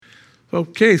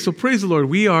Okay, so praise the Lord.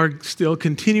 We are still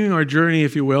continuing our journey,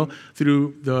 if you will,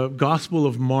 through the Gospel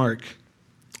of Mark.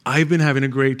 I've been having a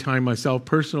great time myself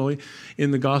personally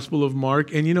in the Gospel of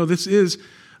Mark. And this is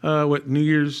New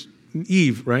Year's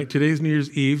Eve, right? Today's New Year's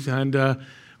Eve, and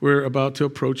we're about to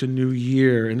approach a new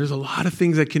year. And there's a lot of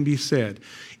things that can be said.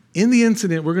 In the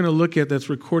incident we're going to look at that's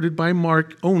recorded by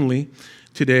Mark only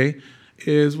today,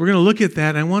 we're going to look at that.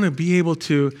 And I want to be able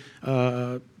to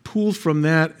pull from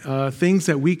that things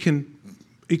that we can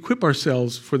equip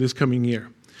ourselves for this coming year.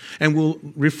 And we'll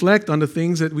reflect on the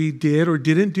things that we did or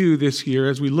didn't do this year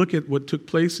as we look at what took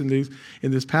place in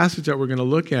this passage that we're going to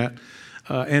look at,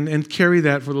 and carry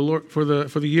that for the Lord for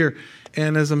the year.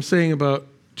 And as I'm saying about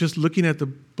just looking at the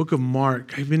book of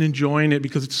Mark, I've been enjoying it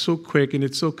because it's so quick and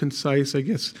it's so concise, I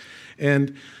guess.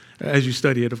 And as you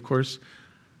study it, of course.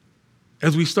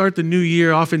 As we start the new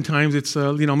year, oftentimes it's,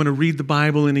 I'm going to read the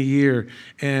Bible in a year.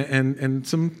 And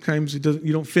sometimes you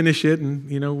don't finish it.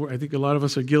 And, I think a lot of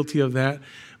us are guilty of that.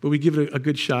 But we give it a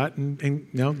good shot and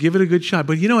give it a good shot.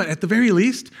 But you know what? At the very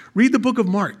least, read the book of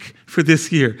Mark for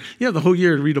this year. The whole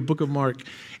year to read a book of Mark.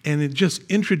 And it just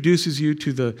introduces you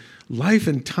to the life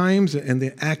and times and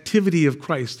the activity of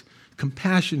Christ.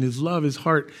 Compassion, his love, his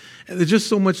heart. And there's just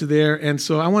so much there. And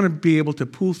so I want to be able to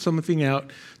pull something out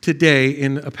today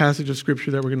in a passage of Scripture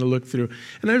that we're going to look through.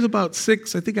 And there's about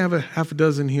 6, I think I have a half a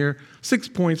dozen here, 6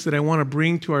 points that I want to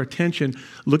bring to our attention,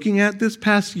 looking at this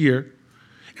past year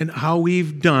and how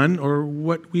we've done or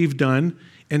what we've done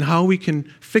and how we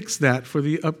can fix that for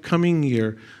the upcoming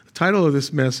year. The title of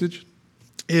this message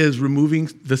is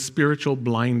Removing the Spiritual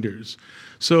Blinders.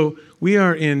 So we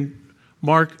are in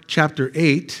Mark chapter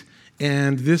 8.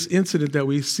 And this incident that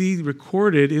we see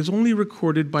recorded is only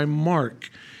recorded by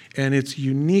Mark. And it's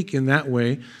unique in that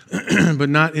way, but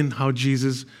not in how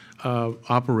Jesus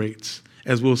operates,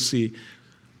 as we'll see.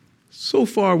 So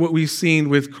far, what we've seen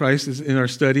with Christ is in our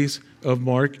studies of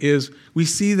Mark is we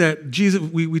see that Jesus,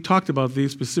 we talked about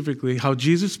these specifically, how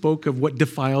Jesus spoke of what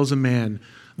defiles a man,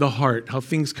 the heart, how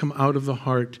things come out of the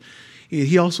heart.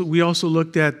 We also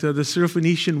looked at the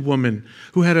Syrophoenician woman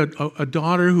who had a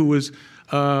daughter who was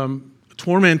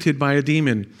tormented by a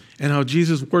demon, and how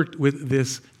Jesus worked with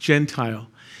this Gentile.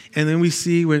 And then we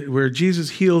see where Jesus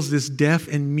heals this deaf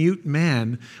and mute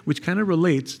man, which kind of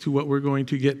relates to what we're going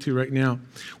to get to right now.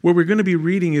 What we're going to be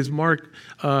reading is Mark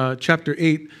chapter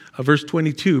 8, verse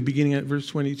 22, beginning at verse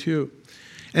 22.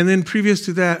 And then previous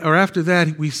to that, or after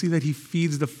that, we see that he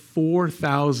feeds the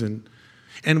 4,000.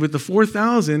 And with the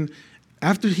 4,000,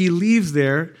 after he leaves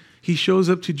there, he shows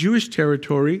up to Jewish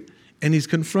territory, and he's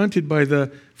confronted by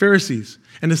the Pharisees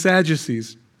and the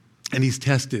Sadducees, and he's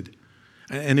tested.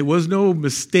 And it was no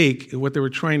mistake. What they were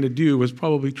trying to do was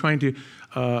probably trying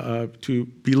to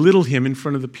belittle him in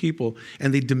front of the people,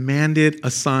 and they demanded a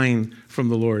sign from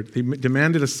the Lord. They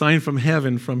demanded a sign from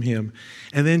heaven from him.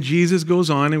 And then Jesus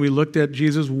goes on, and we looked at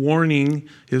Jesus warning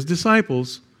his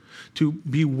disciples to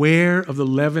beware of the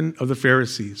leaven of the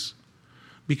Pharisees,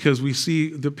 because we see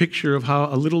the picture of how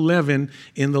a little leaven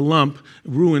in the lump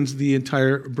ruins the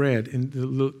entire bread in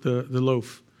the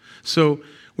loaf. So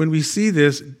when we see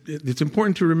this, it's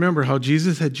important to remember how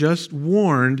Jesus had just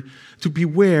warned to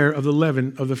beware of the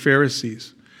leaven of the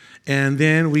Pharisees. And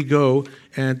then we go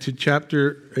to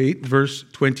chapter 8, verse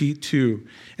 22.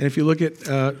 And if you look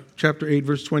at chapter 8,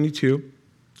 verse 22,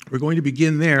 we're going to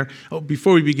begin there. Oh,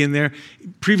 before we begin there,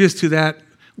 previous to that,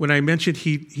 when I mentioned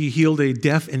he healed a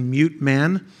deaf and mute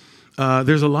man,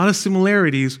 there's a lot of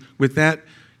similarities with that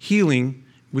healing,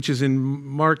 which is in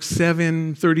Mark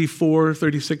 7, 34,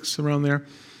 36, around there.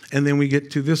 And then we get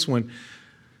to this one.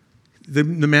 The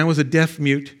man was a deaf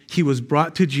mute. He was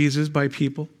brought to Jesus by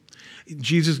people.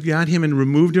 Jesus got him and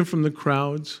removed him from the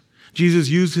crowds. Jesus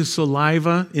used his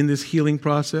saliva in this healing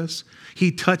process.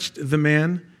 He touched the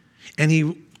man, and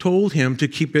he told him to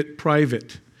keep it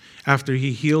private after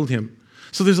he healed him.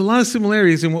 So there's a lot of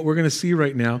similarities in what we're going to see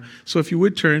right now. So if you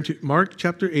would turn to Mark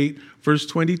chapter 8, verse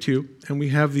 22, and we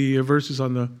have the verses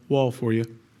on the wall for you.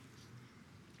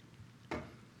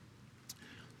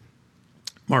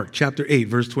 Mark chapter 8,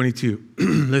 verse 22.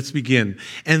 Let's begin.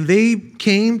 And they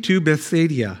came to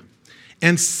Bethsaida,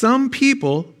 and some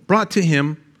people brought to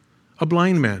him a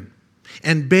blind man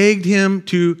and begged him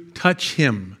to touch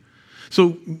him.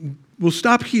 So we'll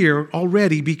stop here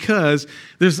already because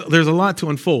there's a lot to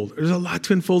unfold. There's a lot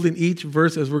to unfold in each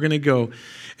verse as we're going to go.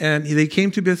 And they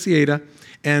came to Bethsaida,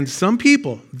 and some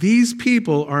people, these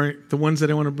people are the ones that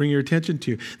I want to bring your attention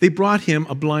to. They brought him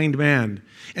a blind man.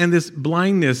 And this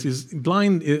blindness is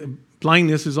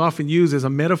often used as a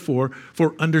metaphor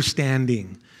for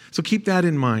understanding. So keep that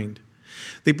in mind.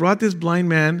 They brought this blind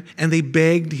man, and they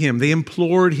begged him. They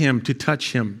implored him to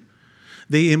touch him.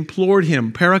 They implored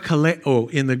him,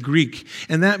 parakaleo in the Greek,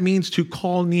 and that means to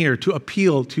call near, to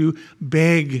appeal, to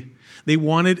beg. They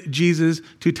wanted Jesus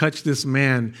to touch this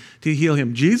man, to heal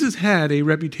him. Jesus had a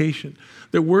reputation.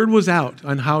 The word was out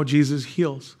on how Jesus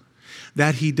heals,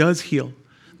 that he does heal,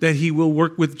 that he will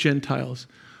work with Gentiles,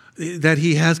 that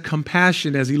he has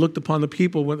compassion as he looked upon the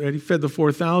people when he fed the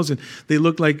 4,000. They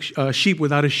looked like sheep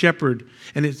without a shepherd,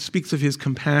 and it speaks of his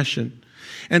compassion.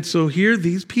 And so here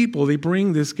these people, they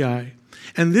bring this guy.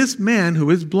 And this man who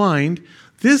is blind,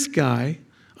 this guy,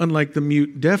 unlike the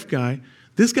mute deaf guy,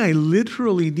 this guy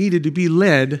literally needed to be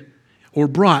led or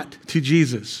brought to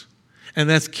Jesus. And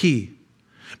that's key,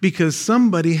 because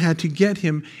somebody had to get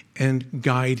him and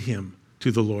guide him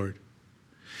to the Lord.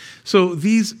 So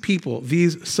these people,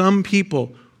 some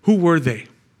people, who were they?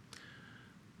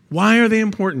 Why are they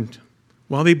important?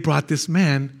 Well, they brought this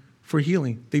man for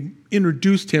healing. They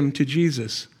introduced him to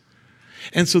Jesus.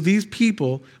 And so these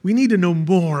people, we need to know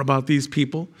more about these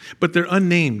people, but they're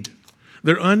unnamed.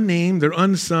 They're unnamed, they're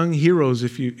unsung heroes,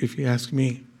 if you ask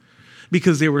me,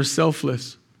 because they were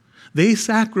selfless. They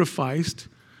sacrificed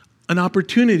an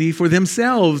opportunity for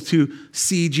themselves to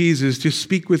see Jesus, to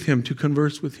speak with him, to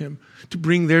converse with him, to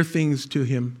bring their things to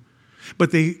him.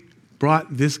 But they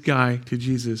brought this guy to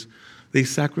Jesus. They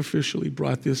sacrificially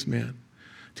brought this man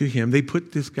to him. They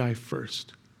put this guy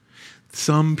first.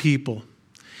 Some people.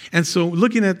 And so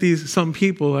looking at these some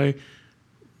people, I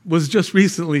was just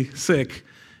recently sick.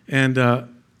 And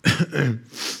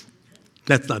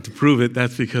that's not to prove it.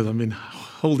 That's because I've been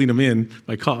holding them in,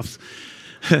 my coughs.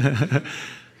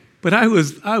 But I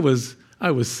was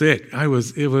sick.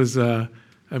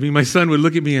 My son would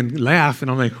look at me and laugh,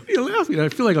 and I'm like, "What are you laughing at? I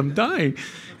feel like I'm dying."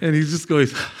 And he just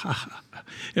goes,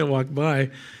 and walk by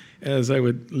as I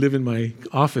would live in my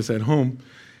office at home.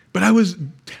 But I was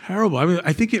terrible.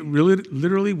 I think it really,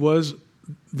 literally was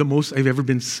the most I've ever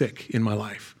been sick in my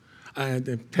life. I had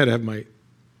to have my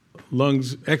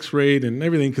lungs x-rayed and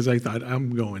everything because I thought,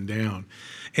 I'm going down.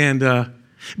 And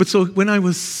but so when I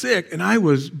was sick and I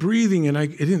was breathing and I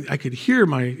could hear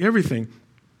my everything.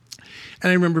 And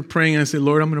I remember praying and I said,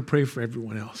 Lord, I'm going to pray for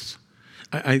everyone else.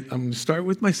 I'm going to start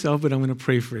with myself, but I'm going to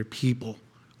pray for people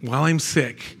while I'm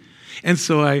sick. And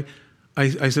so I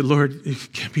said, Lord,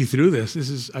 get me through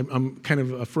this. I'm kind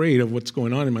of afraid of what's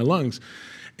going on in my lungs.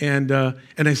 And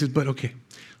I said, but okay.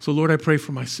 So Lord, I pray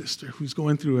for my sister who's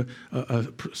going through a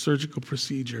surgical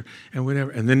procedure and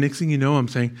whatever. And then next thing you know, I'm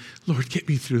saying, Lord, get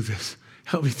me through this.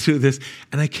 Help me through this.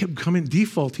 And I kept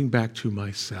defaulting back to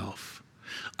myself.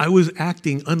 I was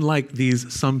acting unlike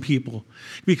these some people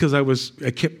because I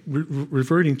kept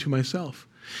reverting to myself.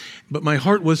 But my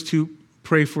heart was to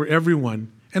pray for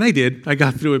everyone. And I did. I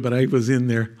got through it, but I was in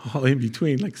there all in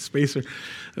between, like spacer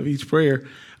of each prayer.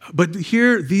 But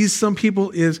here, some people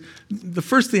is the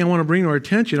first thing I want to bring to our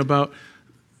attention about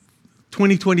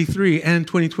 2023 and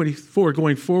 2024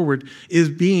 going forward is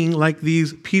being like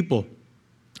these people.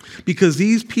 Because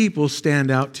these people stand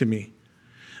out to me.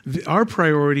 Our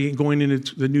priority going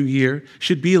into the new year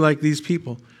should be like these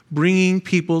people, bringing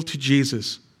people to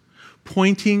Jesus,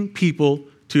 pointing people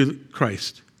to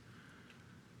Christ,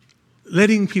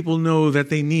 letting people know that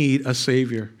they need a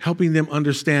Savior, helping them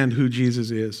understand who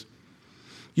Jesus is.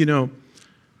 You know,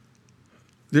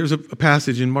 there's a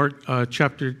passage in Mark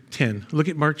chapter 10. Look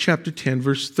at Mark chapter 10,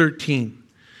 verse 13.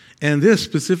 And this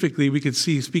specifically we could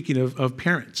see, speaking of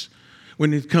parents,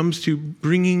 when it comes to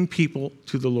bringing people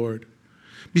to the Lord.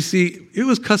 You see, it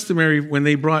was customary when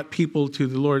they brought people to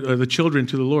the Lord, or the children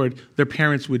to the Lord, their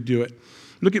parents would do it.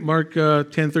 Look at Mark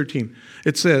 10:13.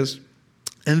 It says,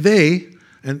 and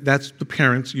that's the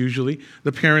parents usually,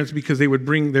 the parents because they would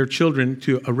bring their children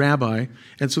to a rabbi,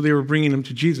 and so they were bringing them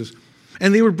to Jesus.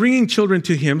 And they were bringing children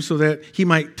to him so that he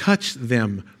might touch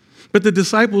them. But the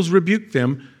disciples rebuked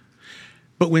them.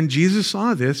 But when Jesus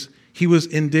saw this, he was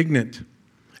indignant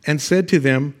and said to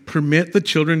them, permit the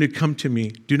children to come to me.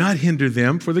 Do not hinder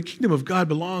them, for the kingdom of God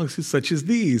belongs to such as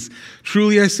these.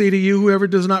 Truly I say to you, whoever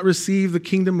does not receive the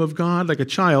kingdom of God like a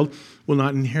child will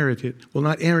not inherit it, will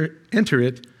not enter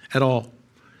it at all.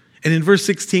 And in verse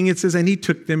 16 it says, and he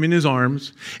took them in his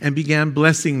arms and began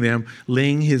blessing them,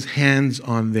 laying his hands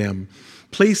on them,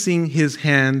 placing his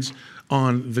hands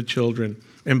on the children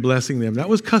and blessing them. That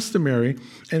was customary.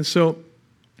 And so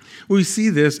we see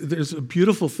this, there's a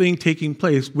beautiful thing taking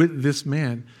place with this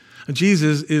man.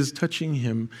 Jesus is touching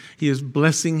him. He is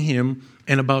blessing him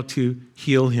and about to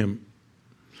heal him.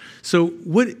 So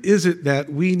what is it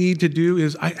that we need to do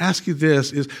is, I ask you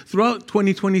this, is throughout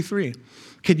 2023,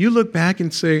 can you look back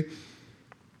and say,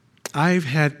 I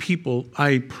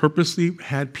purposely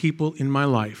had people in my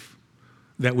life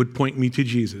that would point me to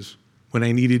Jesus when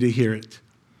I needed to hear it.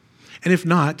 And if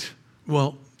not,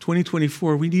 Well,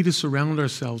 2024, we need to surround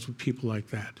ourselves with people like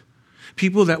that.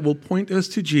 People that will point us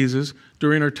to Jesus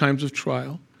during our times of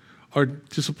trial, our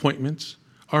disappointments,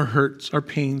 our hurts, our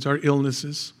pains, our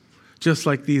illnesses, just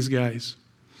like these guys.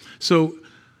 So,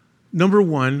 number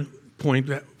one point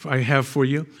that I have for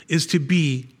you is to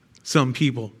be some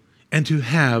people and to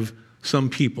have some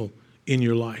people in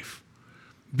your life.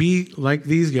 Be like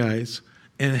these guys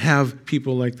and have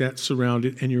people like that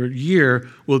surrounded, and your year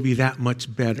will be that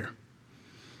much better.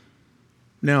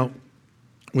 Now,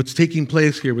 what's taking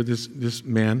place here with this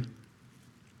man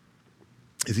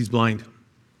is he's blind.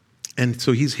 And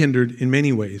so he's hindered in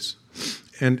many ways.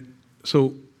 And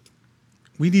so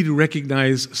we need to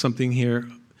recognize something here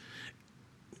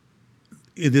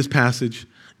in this passage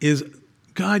is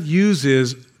God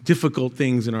uses difficult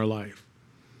things in our life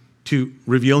to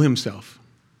reveal himself.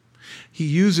 He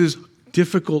uses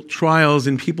difficult trials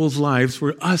in people's lives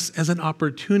for us as an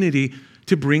opportunity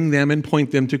to bring them and point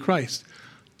them to Christ,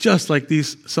 just like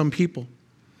some people.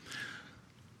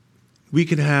 We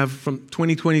could have, from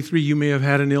 2023, you may have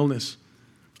had an illness,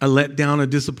 a letdown, a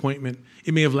disappointment.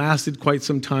 It may have lasted quite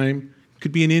some time. It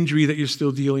could be an injury that you're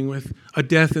still dealing with, a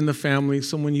death in the family,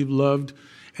 someone you've loved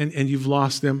and you've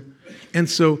lost them. And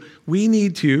so we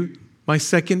need to, my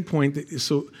second point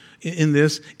in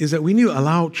this is that we need to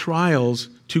allow trials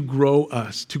to grow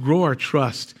us, to grow our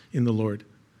trust in the Lord,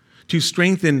 to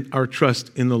strengthen our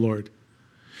trust in the Lord.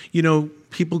 You know,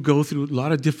 people go through a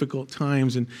lot of difficult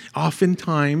times, and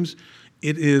oftentimes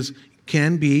it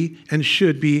can be and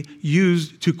should be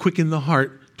used to quicken the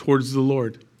heart towards the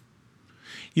Lord.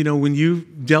 You know, when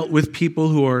you've dealt with people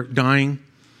who are dying,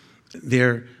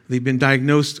 they've been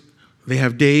diagnosed, they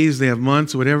have days, they have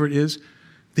months, whatever it is,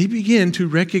 they begin to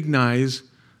recognize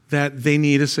that they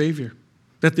need a Savior,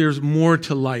 that there's more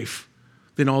to life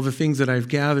than all the things that I've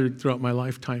gathered throughout my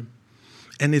lifetime.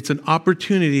 And it's an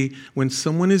opportunity when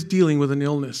someone is dealing with an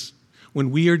illness,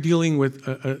 when we are dealing with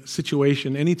a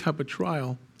situation, any type of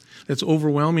trial that's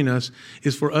overwhelming us,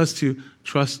 is for us to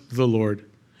trust the Lord.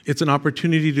 It's an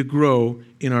opportunity to grow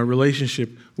in our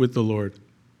relationship with the Lord.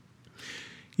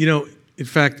 You know, in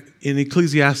fact, in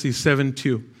Ecclesiastes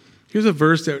 7:2, here's a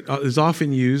verse that is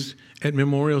often used at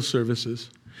memorial services.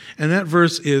 And that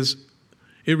verse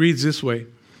it reads this way: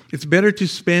 "It's better to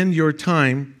spend your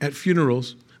time at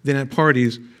funerals than at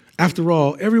parties. After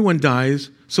all, everyone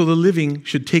dies, so the living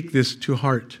should take this to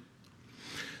heart."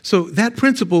 So that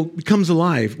principle becomes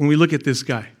alive when we look at this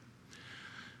guy.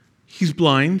 He's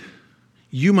blind.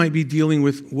 You might be dealing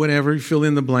with whatever, fill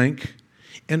in the blank.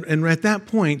 And at that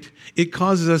point, it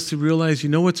causes us to realize, you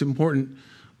know what's important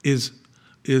is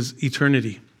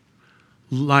eternity,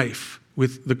 life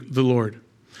with the Lord.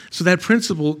 So that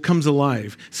principle comes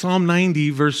alive. Psalm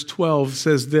 90, verse 12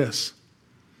 says this: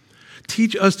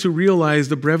 "Teach us to realize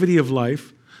the brevity of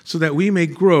life so that we may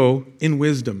grow in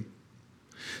wisdom."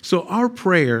 So our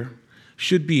prayer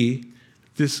should be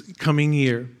this coming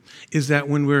year is that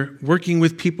when we're working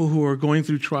with people who are going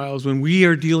through trials, when we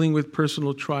are dealing with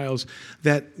personal trials,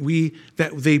 that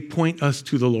they point us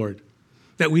to the Lord.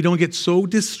 That we don't get so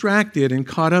distracted and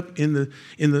caught up in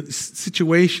the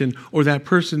situation or that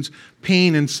person's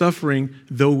pain and suffering,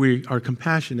 though we are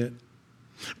compassionate,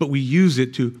 but we use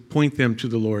it to point them to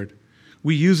the Lord.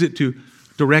 We use it to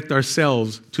direct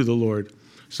ourselves to the Lord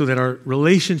so that our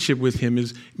relationship with him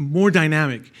is more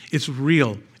dynamic, it's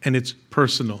real, and it's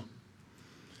personal.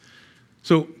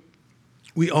 So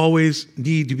we always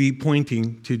need to be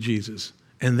pointing to Jesus,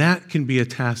 and that can be a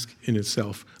task in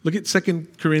itself. Look at 2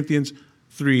 Corinthians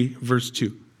 3, verse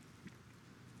 2.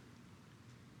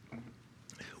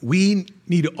 We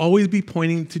need to always be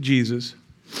pointing to Jesus,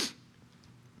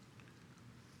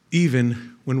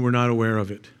 even when we're not aware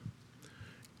of it.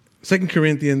 2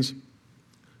 Corinthians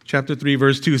chapter 3,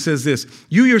 verse 2 says this: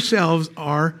 You yourselves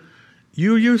are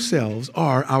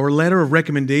our letter of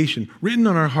recommendation, written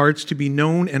on our hearts to be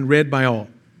known and read by all.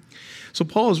 So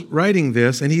Paul's writing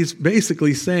this, and he's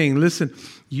basically saying, listen,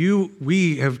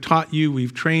 we have taught you,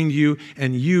 we've trained you,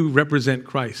 and you represent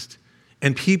Christ.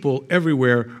 And people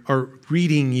everywhere are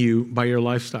reading you by your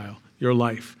lifestyle, your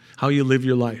life, how you live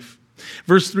your life.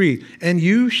 Verse 3, "And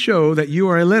you show that you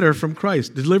are a letter from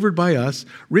Christ, delivered by us,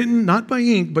 written not by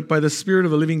ink, but by the Spirit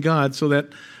of the living God,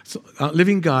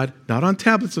 living God, not on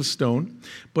tablets of stone,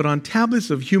 but on tablets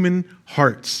of human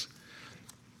hearts."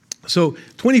 So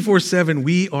 24/7,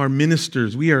 we are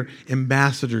ministers, we are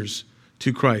ambassadors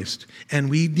to Christ. And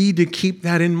we need to keep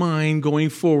that in mind going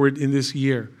forward in this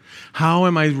year. How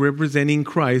am I representing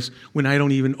Christ when I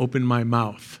don't even open my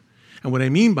mouth? And what I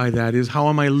mean by that is, how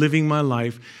am I living my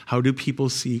life? How do people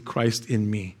see Christ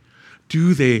in me?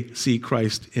 Do they see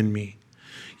Christ in me?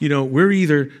 You know, we're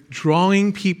either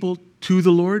drawing people to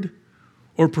the Lord,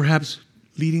 or perhaps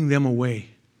leading them away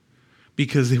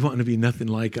because they want to be nothing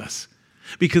like us.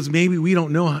 Because maybe we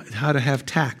don't know how to have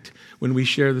tact when we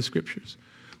share the scriptures.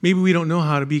 Maybe we don't know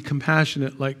how to be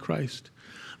compassionate like Christ.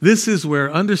 This is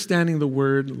where understanding the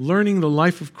word, learning the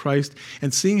life of Christ,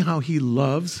 and seeing how he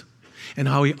loves and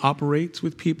how he operates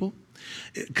with people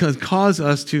can cause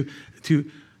us to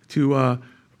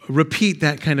repeat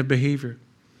that kind of behavior,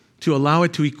 to allow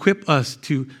it to equip us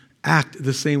to act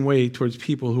the same way towards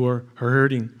people who are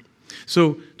hurting.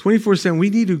 So 24/7, we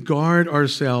need to guard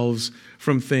ourselves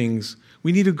from things.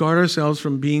 We need to guard ourselves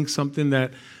from being something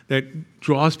that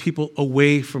draws people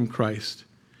away from Christ.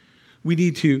 We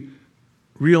need to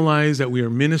realize that we are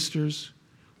ministers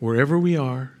wherever we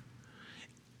are.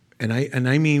 And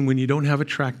I mean when you don't have a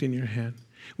tract in your hand,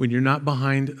 when you're not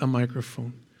behind a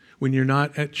microphone, when you're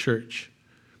not at church,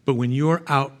 but when you're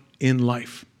out in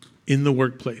life, in the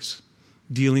workplace,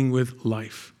 dealing with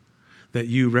life, that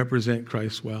you represent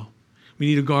Christ well. We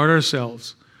need to guard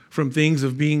ourselves from things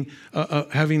of being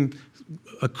having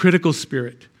a critical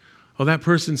spirit. Oh, that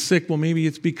person's sick. Well, maybe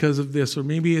it's because of this, or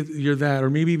maybe you're that, or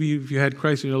maybe if you had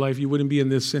Christ in your life, you wouldn't be in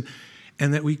this sin.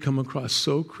 And that we come across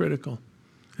so critical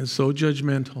and so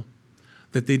judgmental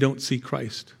that they don't see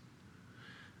Christ.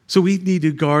 So we need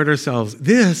to guard ourselves.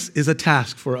 This is a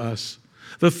task for us.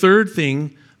 The third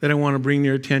thing that I want to bring to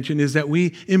your attention is that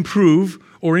we improve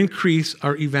or increase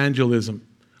our evangelism,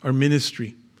 our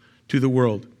ministry to the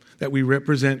world, that we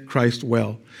represent Christ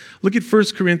well. Look at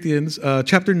 1 Corinthians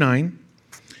chapter 9.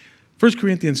 1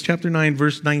 Corinthians chapter 9,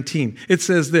 verse 19. It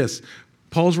says this.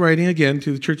 Paul's writing again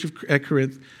to the church at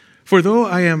Corinth. For though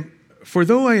I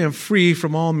am free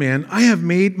from all men, I have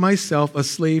made myself a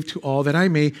slave to all, that I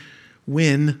may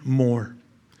win more.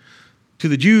 To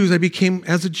the Jews I became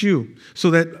as a Jew,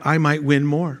 so that I might win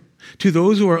more. To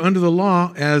those who are under the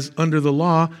law, as under the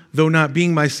law, though not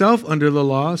being myself under the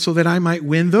law, so that I might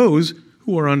win those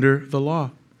who are under the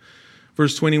law.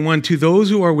 Verse 21, to those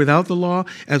who are without the law,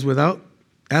 as without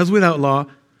law,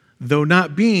 though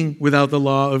not being without the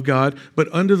law of God, but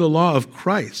under the law of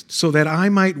Christ, so that I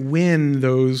might win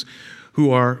those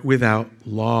who are without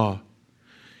law.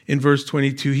 In verse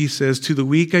 22, he says, to the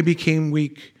weak I became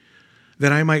weak,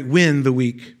 that I might win the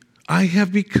weak. I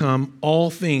have become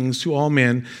all things to all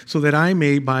men, so that I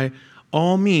may by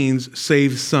all means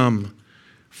save some.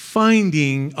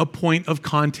 Finding a point of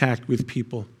contact with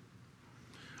people.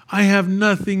 I have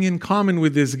nothing in common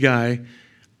with this guy.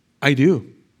 I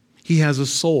do. He has a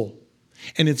soul,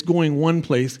 and it's going one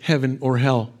place, heaven or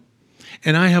hell.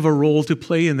 And I have a role to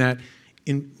play in that,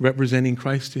 in representing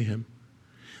Christ to him.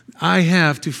 I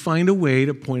have to find a way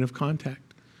to point of contact.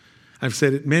 I've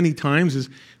said it many times, is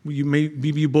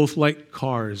maybe you both like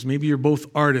cars, maybe you're both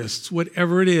artists,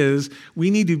 whatever it is,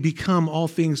 we need to become all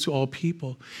things to all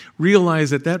people. Realize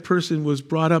that that person was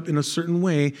brought up in a certain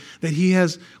way,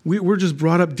 that we're just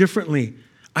brought up differently.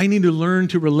 I need to learn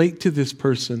to relate to this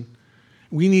person.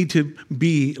 We need to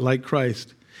be like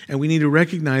Christ, and we need to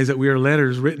recognize that we are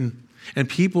letters written, and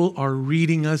people are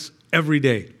reading us every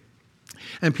day.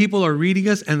 And people are reading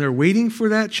us, and they're waiting for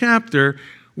that chapter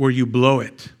where you blow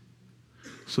it,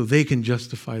 so they can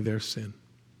justify their sin.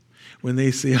 When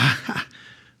they say,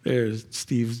 there's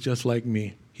Steve's just like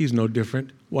me. He's no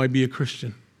different. Why be a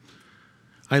Christian?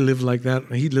 I live like that.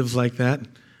 He lives like that.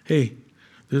 Hey,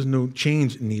 there's no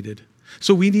change needed.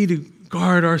 So we need to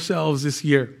guard ourselves this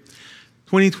year.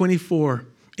 2024,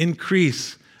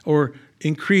 increase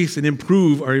and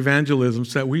improve our evangelism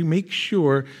so that we make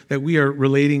sure that we are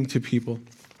relating to people.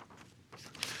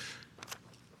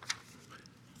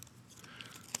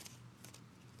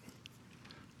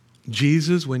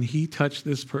 Jesus, when he touched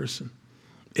this person,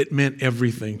 it meant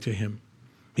everything to him.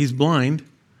 He's blind.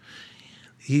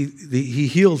 He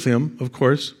heals him, of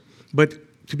course, but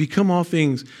to become all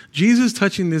things, Jesus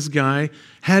touching this guy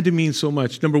had to mean so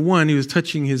much. Number one, he was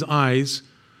touching his eyes.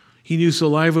 He knew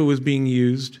saliva was being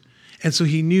used, and so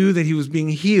he knew that he was being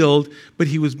healed, but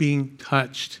he was being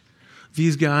touched.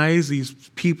 These guys, these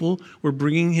people were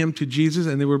bringing him to Jesus,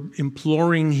 and they were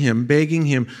imploring him, begging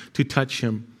him to touch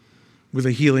him with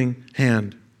a healing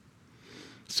hand.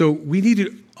 So we need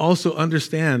to also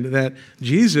understand that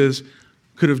Jesus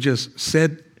could have just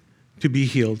said to be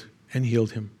healed and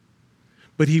healed him.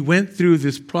 But he went through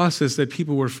this process that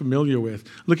people were familiar with.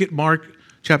 Look at Mark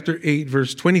chapter 8,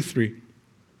 verse 23.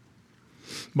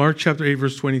 Mark chapter 8,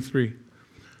 verse 23.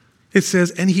 It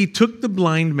says, and he took the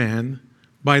blind man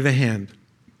by the hand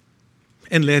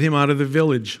and led him out of the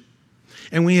village.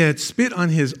 And when he had spit on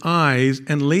his eyes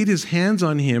and laid his hands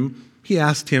on him, he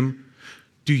asked him,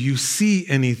 do you see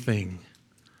anything?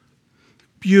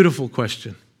 Beautiful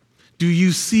question. Do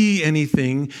you see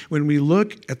anything when we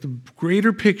look at the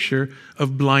greater picture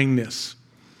of blindness,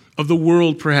 of the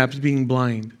world perhaps being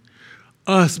blind,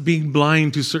 us being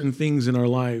blind to certain things in our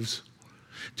lives?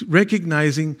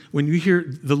 Recognizing when you hear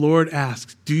the Lord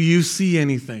ask, do you see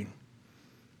anything?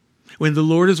 When the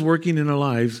Lord is working in our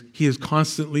lives, he is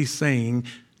constantly saying,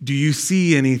 do you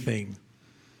see anything?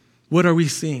 What are we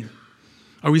seeing?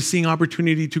 Are we seeing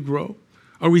opportunity to grow?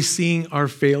 Are we seeing our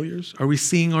failures? Are we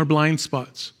seeing our blind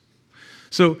spots?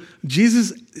 So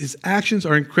Jesus, his actions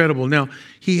are incredible. Now,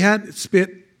 he had spit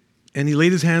and he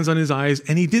laid his hands on his eyes,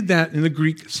 and he did that in the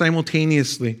Greek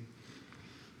simultaneously.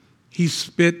 He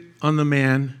spit on the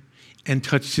man and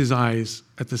touched his eyes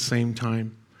at the same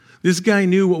time. This guy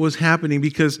knew what was happening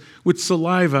because with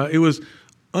saliva, it was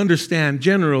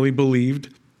generally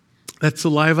believed that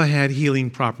saliva had healing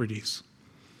properties.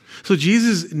 So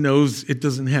Jesus knows it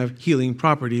doesn't have healing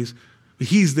properties.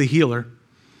 He's the healer.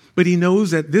 But he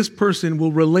knows that this person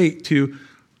will relate to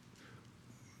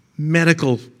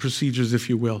medical procedures, if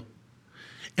you will.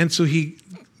 And so he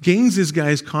gains this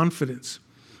guy's confidence.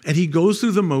 And he goes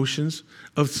through the motions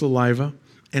of saliva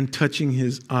and touching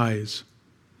his eyes.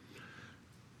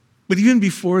 But even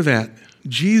before that,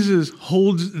 Jesus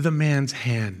holds the man's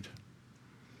hand.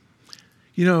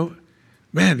 You know,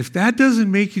 man, if that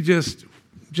doesn't make you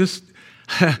just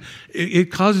it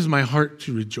causes my heart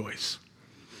to rejoice.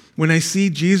 When I see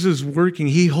Jesus working,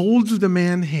 he holds the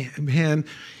man's hand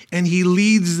and he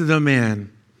leads the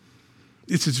man.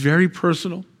 It's very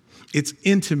personal. It's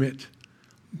intimate,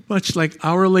 much like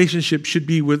our relationship should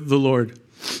be with the Lord.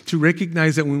 To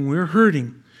recognize that when we're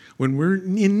hurting, when we're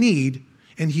in need,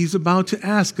 and he's about to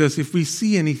ask us if we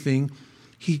see anything,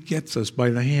 he gets us by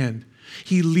the hand.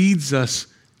 He leads us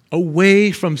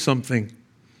away from something.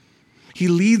 He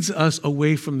leads us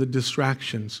away from the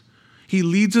distractions. He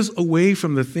leads us away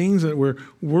from the things that we're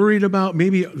worried about,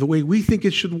 maybe the way we think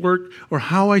it should work, or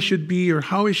how I should be, or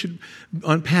how I should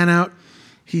pan out.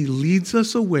 He leads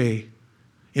us away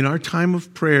in our time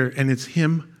of prayer, and it's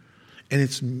him, and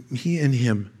it's he and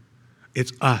him.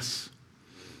 It's us.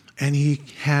 And he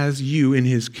has you in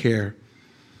his care.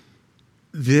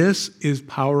 This is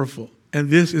powerful. And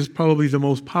this is probably the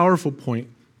most powerful point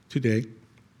today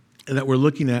that we're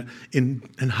looking at in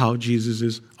how Jesus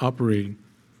is operating.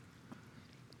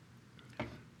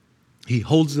 He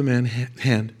holds the man's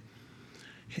hand.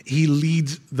 He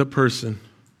leads the person.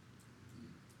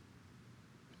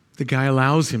 The guy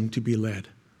allows him to be led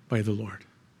by the Lord.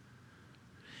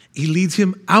 He leads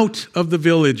him out of the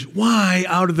village. Why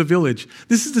out of the village?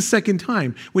 This is the second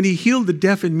time. When he healed the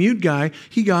deaf and mute guy,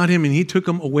 he got him and he took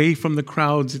him away from the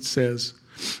crowds, it says.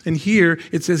 And here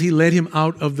it says he led him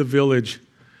out of the village.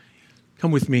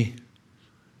 Come with me.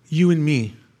 You and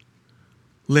me.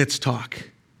 Let's talk.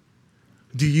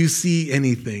 Do you see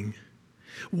anything?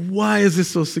 Why is this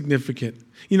so significant?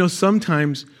 You know,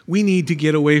 sometimes we need to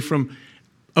get away from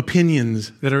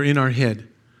opinions that are in our head,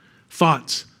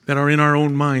 thoughts that are in our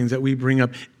own minds that we bring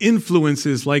up,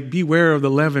 influences like beware of the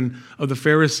leaven of the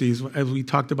Pharisees, as we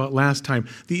talked about last time,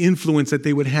 the influence that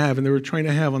they would have and they were trying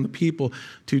to have on the people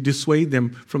to dissuade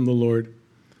them from the Lord.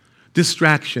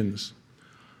 Distractions.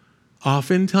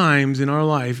 Oftentimes in our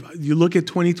life, you look at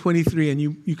 2023 and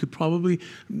you could probably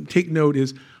take note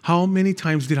is how many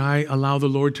times did I allow the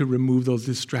Lord to remove those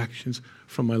distractions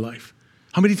from my life?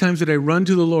 How many times did I run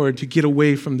to the Lord to get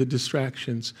away from the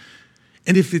distractions?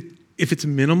 And if it's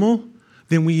minimal,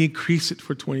 then we increase it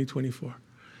for 2024.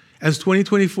 As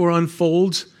 2024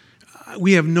 unfolds,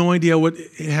 we have no idea what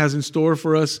it has in store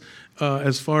for us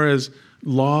as far as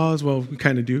laws. Well, we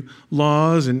kind of do.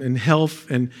 Laws and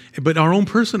health, but our own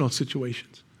personal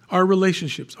situations, our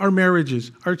relationships, our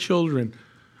marriages, our children,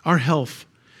 our health.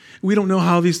 We don't know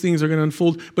how these things are going to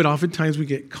unfold, but oftentimes we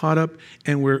get caught up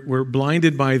and we're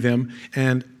blinded by them.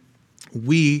 And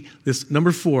this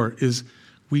number 4 is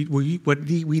what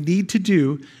we need to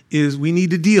do is we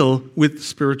need to deal with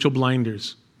spiritual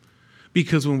blinders.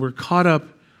 Because when we're caught up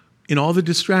in all the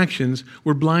distractions,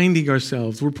 we're blinding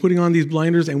ourselves. We're putting on these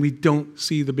blinders and we don't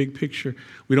see the big picture.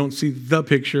 We don't see the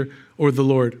picture or the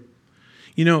Lord.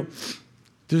 You know,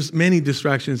 there's many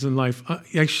distractions in life.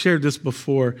 I shared this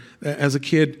before. As a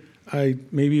kid, I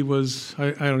don't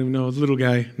even know, a little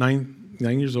guy, 9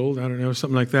 years old, I don't know,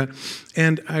 something like that.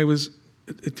 And I was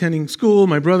attending school,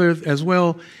 my brother as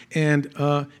well, and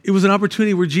it was an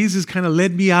opportunity where Jesus kind of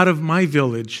led me out of my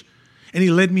village, and he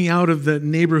led me out of the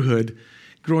neighborhood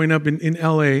growing up in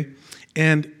L.A.,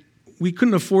 and we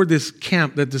couldn't afford this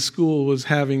camp that the school was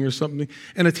having or something,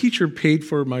 and a teacher paid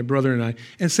for my brother and I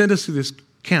and sent us to this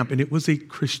camp, and it was a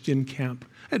Christian camp.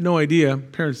 I had no idea.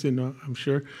 Parents didn't know, I'm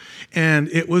sure. And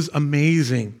it was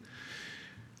amazing.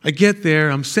 I get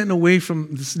there, I'm sent away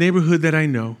from this neighborhood that I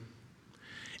know,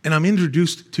 and I'm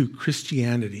introduced to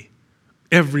Christianity.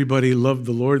 Everybody loved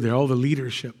the Lord there, all the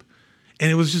leadership. And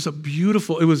it was just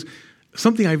it was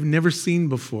something I've never seen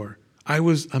before. I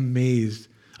was amazed.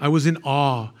 I was in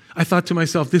awe. I thought to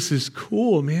myself, this is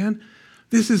cool, man.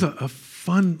 This is a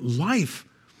fun life.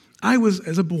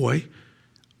 As a boy,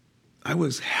 I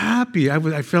was happy.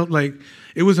 I felt like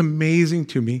it was amazing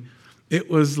to me. It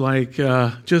was like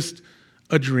just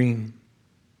a dream.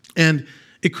 And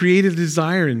it created a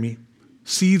desire in me.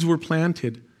 Seeds were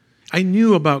planted. I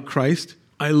knew about Christ.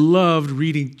 I loved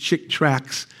reading Chick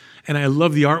tracts, and I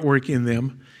loved the artwork in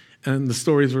them. And the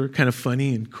stories were kind of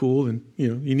funny and cool, and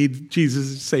you need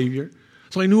Jesus as Savior.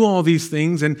 So I knew all these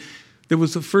things, and there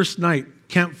was the first night,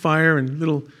 campfire and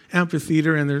little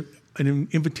amphitheater, and an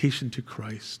invitation to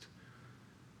Christ.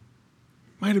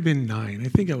 Might have been 9. I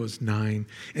think I was 9.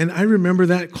 And I remember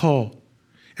that call.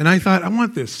 And I thought, I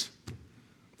want this.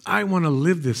 I want to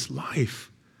live this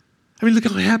life. I mean, look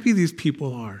how happy these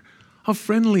people are, how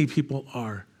friendly people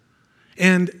are.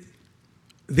 And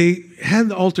they had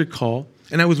the altar call,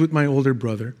 and I was with my older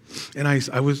brother,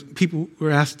 and people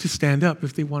were asked to stand up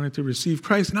if they wanted to receive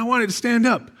Christ, and I wanted to stand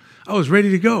up. I was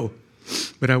ready to go,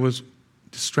 but I was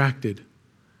distracted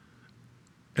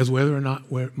as whether or not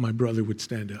my brother would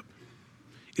stand up.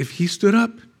 If he stood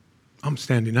up, I'm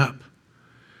standing up.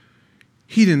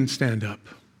 He didn't stand up,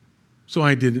 so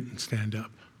I didn't stand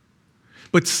up.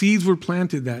 But seeds were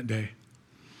planted that day,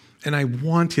 and I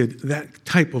wanted that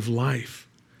type of life.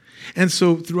 And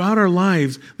so throughout our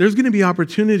lives, there's going to be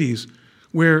opportunities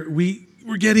where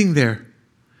we're getting there.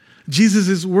 Jesus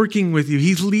is working with you.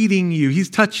 He's leading you. He's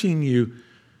touching you.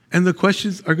 And the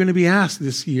questions are going to be asked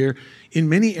this year in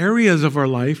many areas of our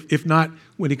life, if not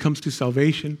when it comes to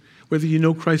salvation, whether you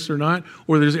know Christ or not,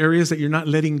 or there's areas that you're not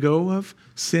letting go of,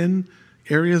 sin,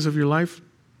 areas of your life.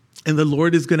 And the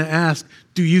Lord is going to ask,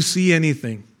 do you see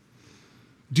anything?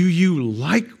 Do you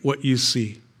like what you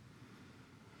see?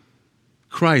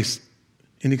 Christ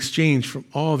in exchange for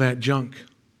all that junk.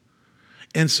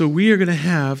 And so we are going to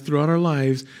have throughout our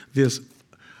lives this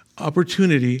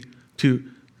opportunity to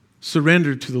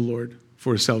surrender to the Lord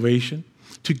for salvation,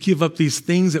 to give up these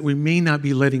things that we may not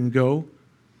be letting go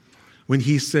when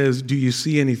he says, do you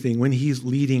see anything? When he's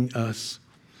leading us.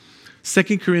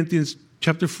 2 Corinthians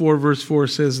chapter 4, verse 4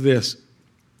 says this.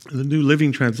 The New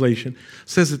Living Translation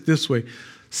says it this way.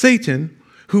 Satan,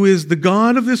 who is the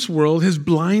god of this world, has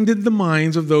blinded the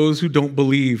minds of those who don't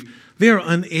believe. They are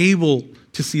unable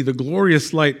to see the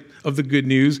glorious light of the good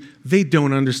news. They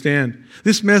don't understand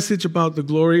this message about the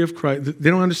glory of Christ. They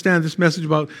don't understand this message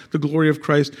about the glory of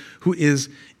Christ, who is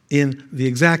in the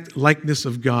exact likeness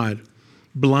of God.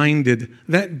 Blinded.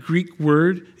 That Greek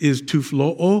word is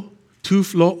tuphloo,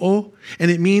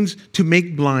 and it means to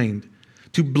make blind,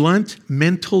 to blunt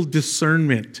mental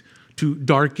discernment, to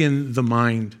darken the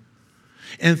mind.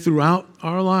 And throughout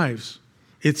our lives,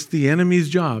 it's the enemy's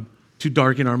job to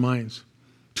darken our minds,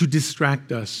 to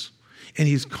distract us. And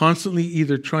he's constantly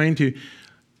either trying to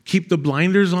keep the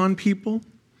blinders on people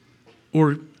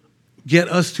or get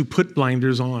us to put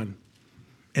blinders on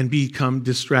and become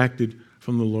distracted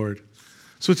from the Lord.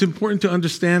 So it's important to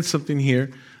understand something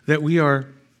here, that we are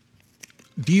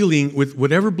dealing with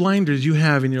whatever blinders you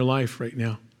have in your life right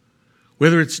now.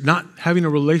 Whether it's not having a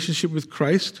relationship with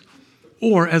Christ,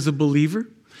 or as a believer,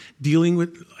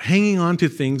 hanging on to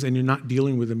things and you're not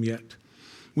dealing with them yet.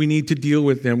 We need to deal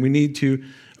with them. We need to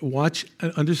watch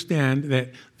and understand that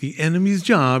the enemy's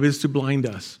job is to blind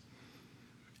us.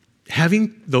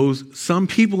 Having some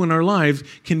people in our lives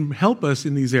can help us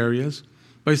in these areas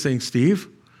by saying, Steve,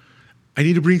 I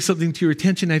need to bring something to your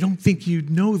attention. I don't think you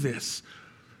know this.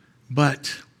 And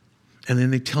then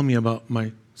they tell me about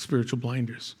my spiritual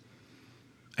blinders.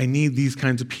 I need these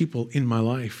kinds of people in my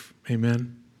life.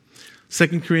 Amen.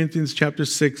 2 Corinthians chapter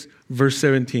 6, verse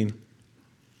 17.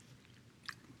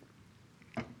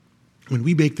 When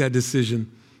we make that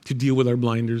decision to deal with our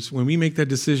blinders, when we make that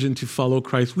decision to follow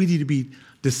Christ, we need to be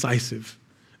decisive.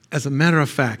 As a matter of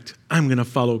fact, I'm going to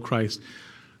follow Christ.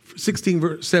 6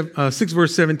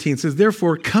 verse 17 says,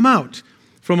 therefore, come out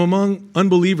from among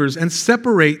unbelievers and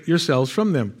separate yourselves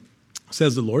from them,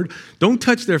 says the Lord. Don't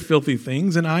touch their filthy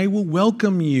things, and I will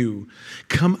welcome you.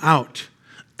 Come out.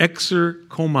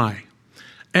 Exerkomai.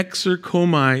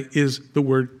 Exerkomai is the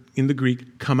word in the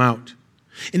Greek, come out.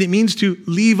 And it means to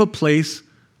leave a place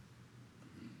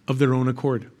of their own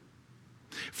accord.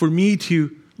 For me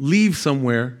to leave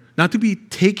somewhere, not to be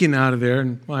taken out of there,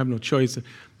 and I have no choice.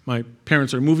 My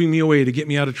parents are moving me away to get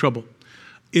me out of trouble.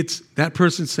 It's that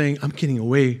person saying, I'm getting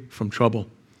away from trouble.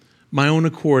 My own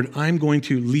accord, I'm going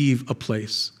to leave a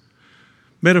place.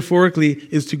 metaphorically,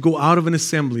 is to go out of an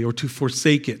assembly or to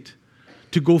forsake it,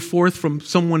 to go forth from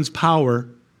someone's power,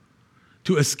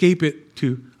 to escape it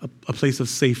to a place of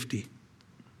safety.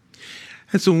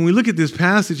 And so when we look at this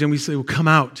passage and we say, well, come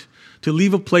out, to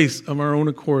leave a place of our own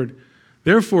accord.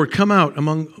 Therefore, come out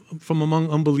from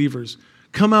among unbelievers.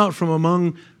 Come out from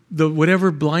among the whatever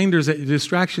blinders,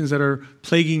 distractions that are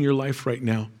plaguing your life right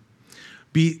now.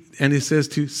 And it says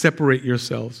to separate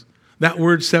yourselves. That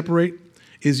word separate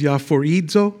is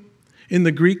aphorizo in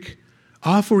the Greek.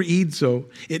 Aphorizo,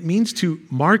 it means to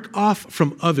mark off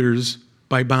from others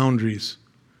by boundaries.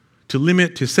 To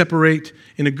limit, to separate.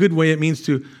 In a good way, it means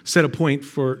to set appointed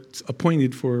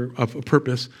for a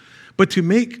purpose. But to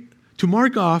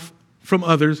mark off from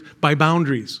others by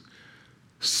boundaries.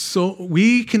 So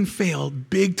we can fail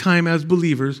big time as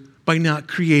believers by not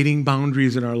creating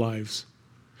boundaries in our lives.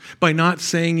 By not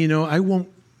saying, I won't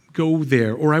go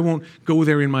there, or I won't go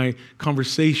there in my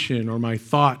conversation or my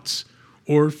thoughts,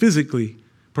 or physically,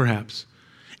 perhaps.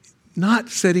 Not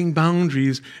setting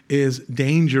boundaries is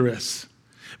dangerous.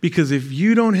 Because if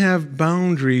you don't have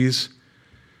boundaries,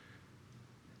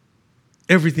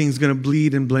 everything's going to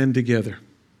bleed and blend together.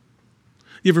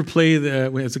 You ever play,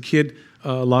 as a kid,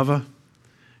 lava?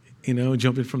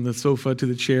 Jumping from the sofa to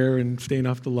the chair and staying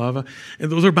off the lava.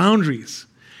 And those are boundaries.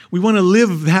 We want to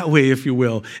live that way, if you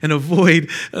will, and avoid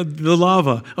the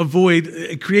lava.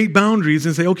 Create boundaries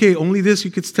and say, okay, only this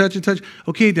you could touch and touch.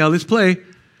 Okay, now let's play.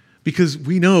 Because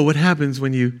we know what happens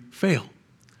when you fail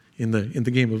in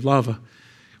the game of lava.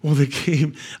 Well, the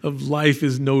game of life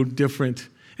is no different.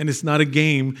 And it's not a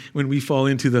game when we fall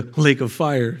into the lake of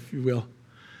fire, if you will.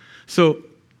 So,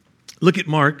 look at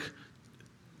Mark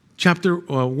chapter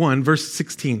 1, verse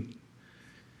 16.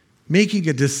 Making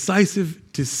a decisive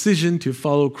decision to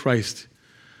follow Christ.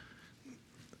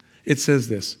 It says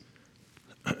this.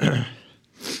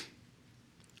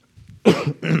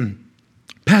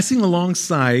 Passing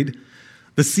alongside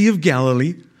the Sea of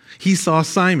Galilee, he saw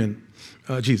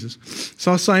Jesus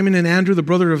saw Simon and Andrew, the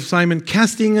brother of Simon,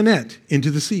 casting a net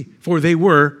into the sea, for they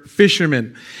were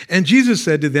fishermen. And Jesus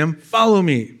said to them, follow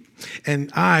me, and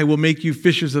I will make you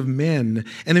fishers of men.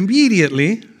 And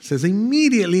immediately,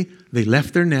 they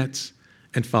left their nets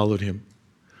and followed him.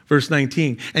 Verse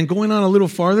 19, and going on a little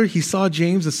farther, he saw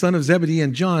James, the son of Zebedee,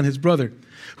 and John, his brother,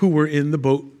 who were in the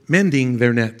boat mending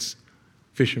their nets,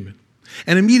 fishermen.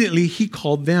 And immediately he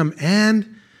called them, and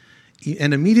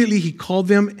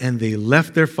they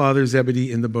left their father Zebedee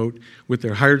in the boat with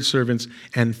their hired servants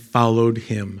and followed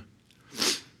him.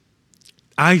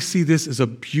 I see this as a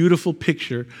beautiful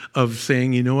picture of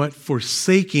saying, you know what,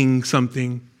 forsaking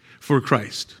something for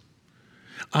Christ.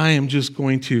 I am just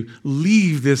going to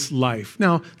leave this life.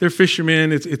 Now, they're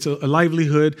fishermen, it's a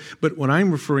livelihood, but what I'm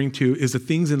referring to is the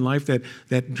things in life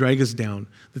that drag us down,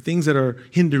 the things that are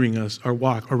hindering us, our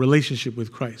walk, our relationship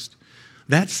with Christ.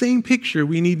 That same picture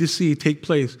we need to see take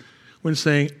place when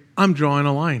saying, I'm drawing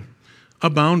a line, a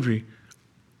boundary.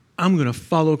 I'm going to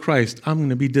follow Christ. I'm going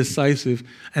to be decisive,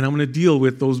 and I'm going to deal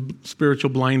with those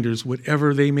spiritual blinders,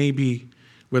 whatever they may be,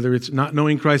 whether it's not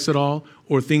knowing Christ at all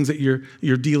or things that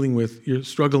you're dealing with, you're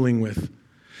struggling with.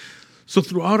 So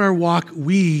throughout our walk,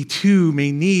 we too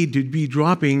may need to be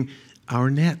dropping our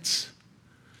nets,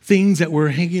 things that we're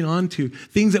hanging on to,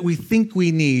 things that we think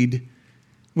we need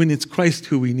when it's Christ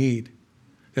who we need.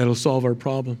 That'll solve our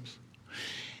problems.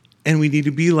 And we need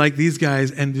to be like these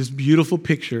guys and this beautiful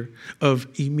picture of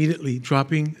immediately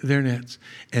dropping their nets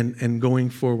and going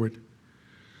forward.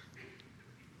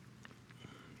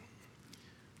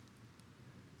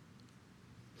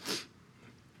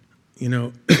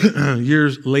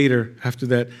 Years later, after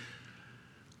that,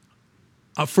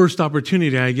 a first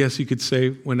opportunity, I guess you could say,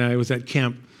 when I was at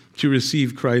camp to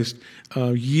receive Christ,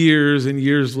 years and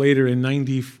years later in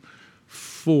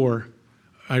 94,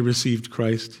 I received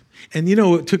Christ. And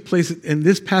it took place, and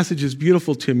this passage is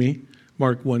beautiful to me,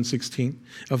 Mark 1:16,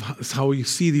 of how you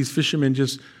see these fishermen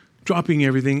just dropping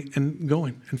everything and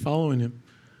going and following him.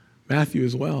 Matthew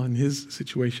as well in his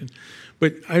situation.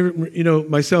 But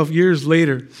myself, years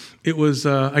later, it was,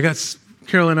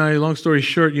 Carol and I, long story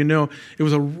short, it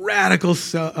was a radical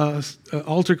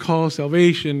altar call,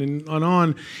 salvation, and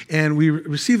on. And we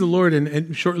received the Lord,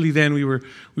 and shortly then we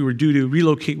were due to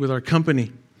relocate with our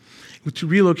company, to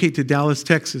relocate to Dallas,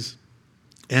 Texas.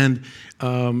 And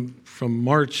from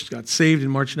March, got saved in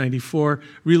March 94,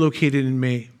 relocated in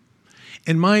May.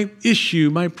 And my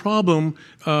problem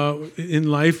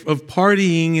in life of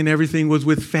partying and everything was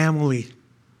with family.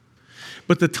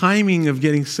 But the timing of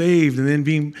getting saved and then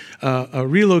being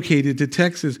relocated to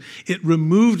Texas, it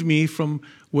removed me from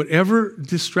whatever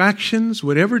distractions,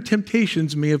 whatever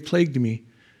temptations may have plagued me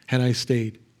had I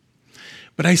stayed.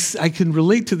 But I can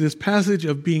relate to this passage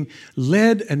of being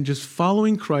led and just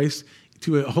following Christ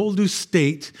to a whole new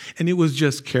state. And it was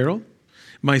just Carol,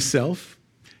 myself.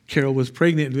 Carol was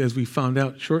pregnant, as we found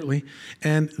out shortly,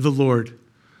 and the Lord,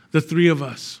 the three of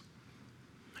us,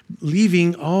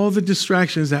 leaving all the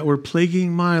distractions that were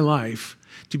plaguing my life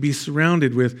to be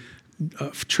surrounded with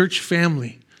church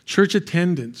family, church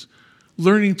attendance,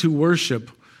 learning to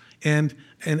worship, and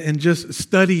just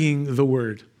studying the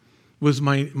Word was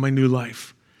my new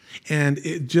life. And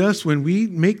it just, when we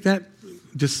make that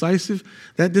decisive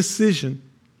decision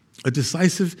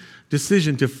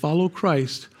to follow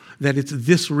Christ, that it's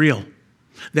this real,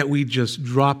 that we just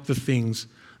drop the things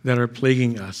that are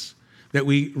plaguing us, that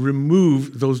we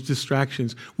remove those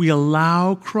distractions. We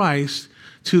allow Christ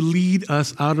to lead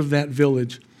us out of that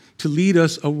village, to lead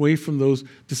us away from those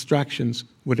distractions,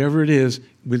 whatever it is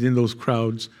within those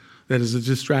crowds that is a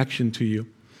distraction to you.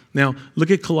 Now,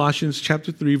 look at Colossians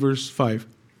chapter 3, verse 5.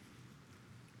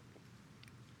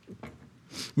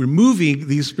 Removing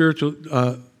these spiritual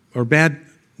or bad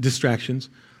distractions,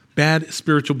 bad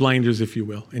spiritual blinders, if you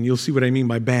will. And you'll see what I mean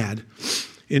by bad.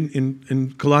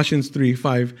 In Colossians 3,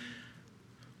 5,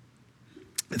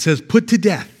 it says, put to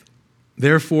death,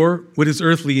 therefore, what is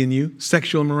earthly in you,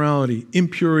 sexual immorality,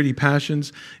 impurity,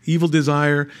 passions, evil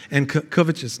desire, and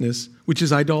covetousness, which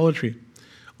is idolatry.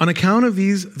 On account of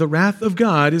these, the wrath of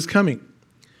God is coming.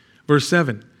 Verse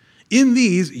 7, in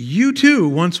these you too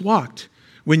once walked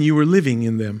when you were living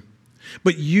in them.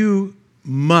 But you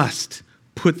must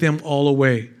put them all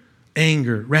away.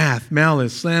 Anger, wrath,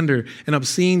 malice, slander, and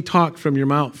obscene talk from your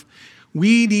mouth.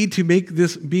 We need to make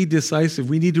this be decisive.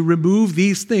 We need to remove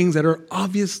these things that are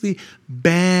obviously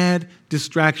bad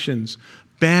distractions,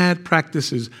 bad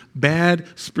practices, bad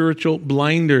spiritual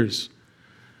blinders.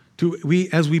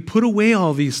 As we put away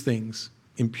all these things,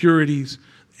 impurities,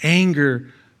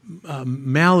 anger,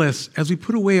 malice, as we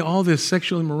put away all this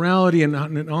sexual immorality and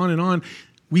on,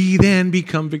 we then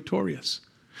become victorious.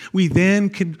 We then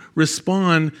can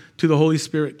respond to the Holy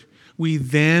Spirit. We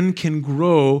then can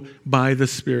grow by the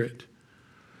Spirit.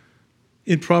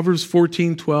 In Proverbs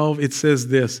 14:12, it says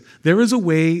this, there is a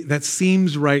way that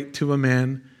seems right to a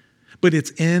man, but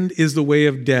its end is the way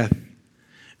of death.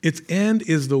 Its end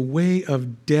is the way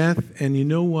of death. And you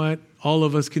know what? All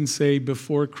of us can say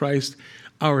before Christ,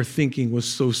 our thinking was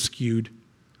so skewed.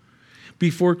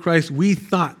 Before Christ, we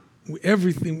thought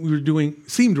everything we were doing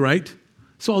seemed right,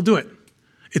 so I'll do it.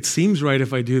 It seems right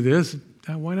if I do this.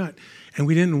 Why not? And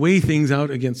we didn't weigh things out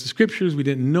against the Scriptures. We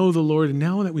didn't know the Lord. And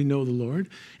now that we know the Lord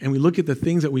and we look at the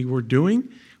things that we were doing,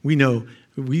 we know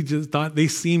we just thought they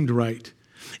seemed right.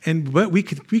 But we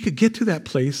could get to that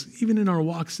place even in our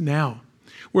walks now,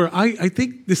 where I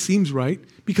think this seems right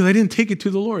because I didn't take it to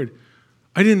the Lord.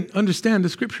 I didn't understand the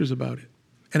Scriptures about it.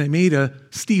 And I made a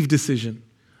Steve decision,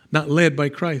 not led by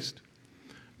Christ.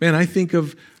 Man, I think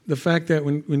of the fact that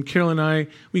when Carol and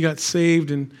we got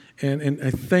saved, and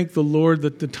I thank the Lord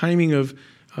that the timing of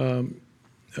the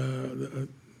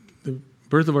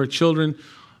birth of our children,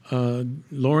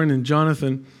 Lauren and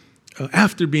Jonathan,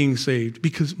 after being saved,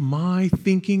 because my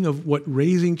thinking of what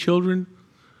raising children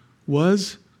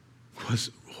was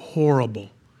horrible.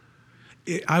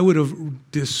 I would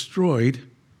have destroyed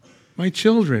my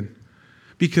children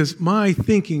because my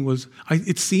thinking was,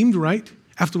 it seemed right.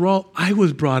 After all, I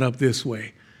was brought up this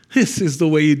way. This is the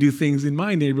way you do things in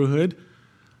my neighborhood,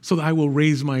 so that I will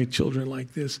raise my children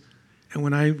like this. And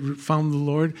when I found the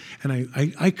Lord, and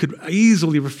I could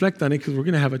easily reflect on it because we're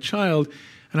going to have a child,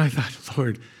 and I thought,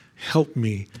 Lord, help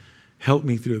me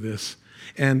through this.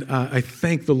 And I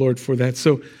thank the Lord for that.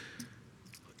 So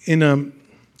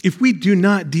if we do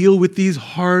not deal with these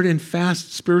hard and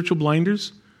fast spiritual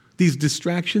blinders, these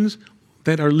distractions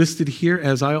that are listed here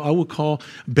as I will call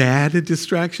bad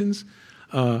distractions,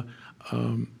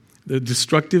 the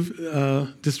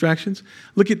destructive distractions.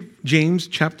 Look at James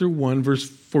chapter 1, verse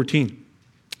 14.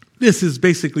 This is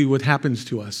basically what happens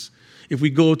to us if we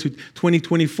go to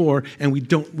 2024 and we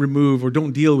don't remove or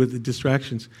don't deal with the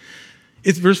distractions.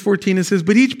 It's verse 14, it says,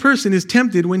 but each person is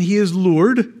tempted when he is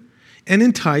lured and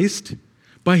enticed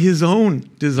by his own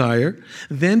desire.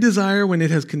 Then desire, when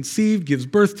it has conceived, gives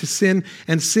birth to sin,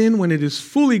 and sin, when it is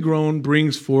fully grown,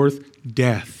 brings forth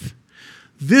death.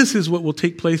 This is what will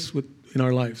take place in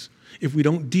our lives if we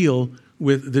don't deal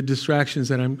with the distractions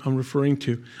that I'm referring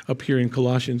to up here in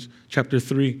Colossians chapter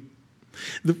 3.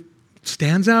 The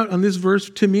stands out on this verse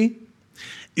to me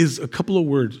is a couple of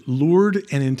words, lured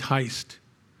and enticed.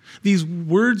 These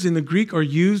words in the Greek are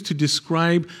used to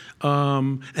describe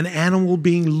an animal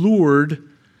being lured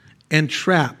and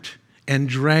trapped and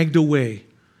dragged away.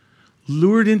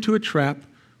 Lured into a trap,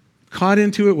 caught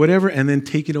into it, whatever, and then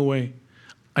taken away.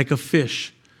 like a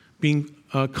fish being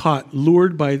caught,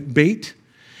 lured by bait.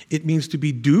 It means to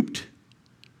be duped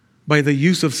by the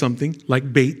use of something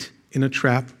like bait in a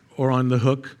trap or on the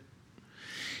hook.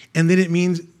 And then it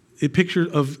means a picture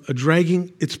of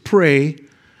dragging its prey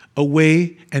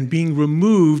away and being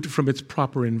removed from its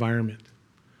proper environment.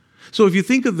 So if you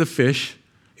think of the fish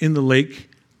in the lake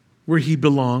where he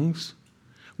belongs,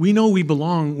 we know we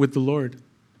belong with the Lord.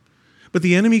 But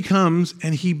the enemy comes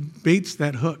and he baits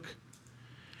that hook.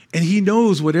 And he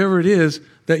knows whatever it is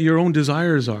that your own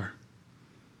desires are.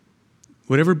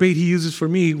 Whatever bait he uses for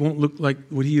me won't look like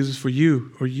what he uses for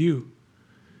you or you.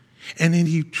 And then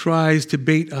he tries to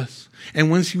bait us. And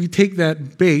once we take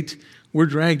that bait, we're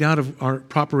dragged out of our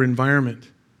proper environment.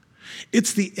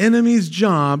 It's the enemy's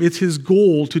job, it's his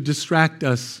goal to distract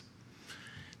us,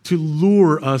 to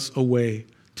lure us away,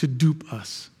 to dupe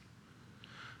us,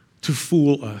 to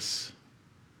fool us,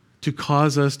 to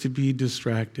cause us to be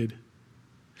distracted.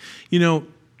 You know,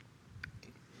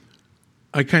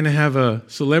 I kind of have a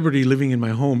celebrity living in my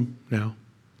home now.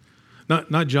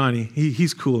 Not Johnny.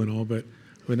 He's cool and all, but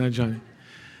not Johnny.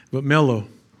 But Mello.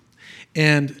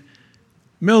 And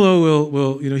Mello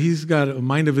will, he's got a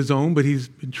mind of his own, but he's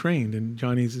been trained, and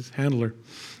Johnny's his handler.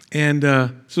 And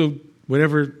so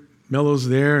whatever Mello's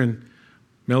there, and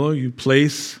Mello, you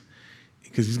place,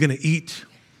 because he's going to eat,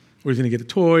 or he's going to get a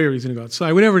toy, or he's going to go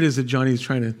outside, whatever it is that Johnny's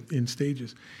trying to, in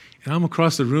stages. And I'm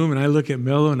across the room, and I look at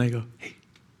Mello, and I go, hey.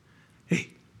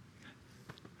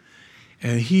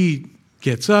 And he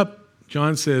gets up.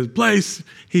 John says, place.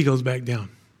 He goes back down.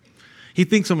 He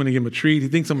thinks I'm going to give him a treat. He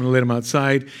thinks I'm going to let him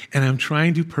outside. And I'm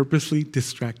trying to purposely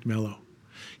distract Mello.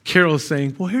 Carol's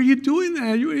saying, well, how are you doing that?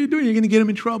 What are you doing? You're going to get him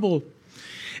in trouble.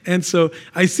 And so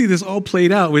I see this all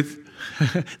played out with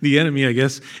the enemy, I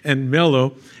guess, and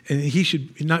Mello. And he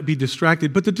should not be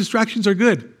distracted. But the distractions are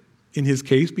good in his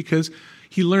case because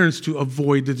he learns to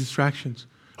avoid the distractions.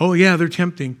 Oh, yeah, they're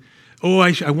tempting. Oh,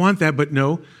 I want that, but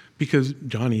no, because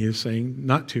Johnny is saying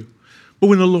not to. But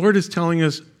when the Lord is telling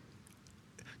us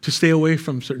to stay away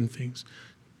from certain things,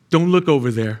 don't look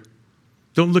over there.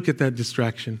 Don't look at that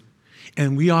distraction.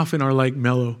 And we often are like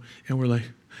Mello, and we're like,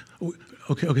 oh,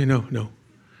 okay, no.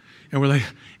 And we're like,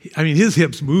 his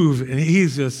hips move, and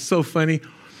he's just so funny.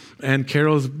 And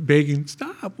Carol's begging,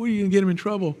 stop, what are you going to get him in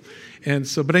trouble? And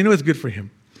so, but I know it's good for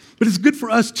him. But it's good for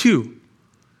us, too,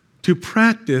 to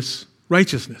practice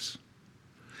righteousness.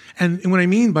 And what I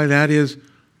mean by that is,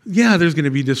 yeah, there's going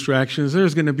to be distractions.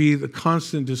 There's going to be the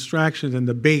constant distractions and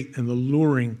the bait and the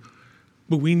luring.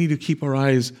 But we need to keep our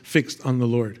eyes fixed on the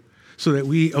Lord so that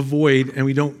we avoid and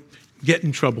we don't get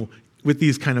in trouble with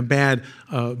these kind of bad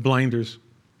blinders.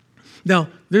 Now,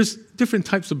 there's different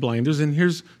types of blinders, and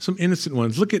here's some innocent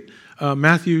ones. Look at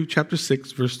Matthew chapter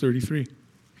 6, verse 33.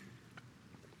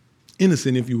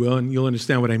 Innocent, if you will, and you'll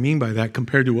understand what I mean by that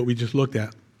compared to what we just looked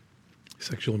at.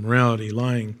 Sexual immorality,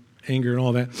 lying, anger, and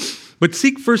all that. But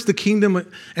seek first the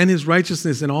kingdom and his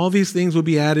righteousness, and all these things will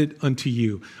be added unto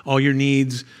you. All your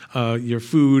needs, your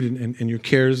food, and your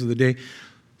cares of the day.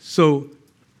 So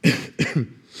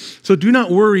do not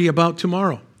worry about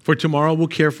tomorrow, for tomorrow will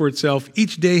care for itself.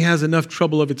 Each day has enough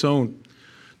trouble of its own.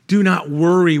 Do not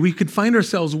worry. We could find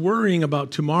ourselves worrying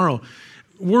about tomorrow,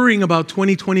 worrying about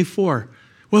 2024.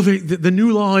 Well, the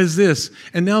new law is this,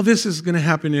 and now this is going to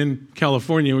happen in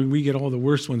California. We get all the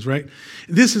worst ones, right?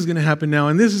 This is going to happen now,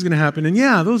 and this is going to happen. And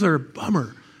yeah, those are a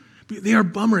bummer. They are a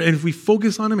bummer. And if we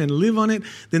focus on them and live on it,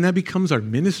 then that becomes our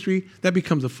ministry. That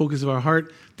becomes the focus of our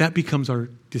heart. That becomes our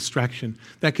distraction.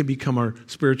 That can become our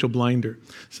spiritual blinder.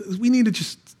 So we need to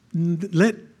just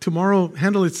let tomorrow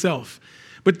handle itself.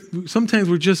 But sometimes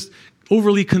we're just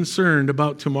overly concerned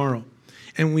about tomorrow,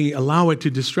 and we allow it to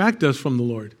distract us from the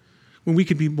Lord, when we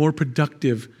could be more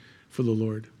productive for the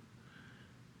Lord.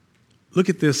 Look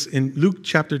at this in Luke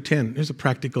chapter 10. Here's a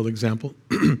practical example.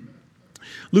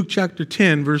 Luke chapter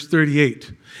 10, verse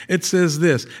 38. It says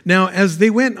this. Now, as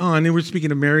they went on, and we're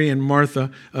speaking of Mary and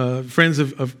Martha, friends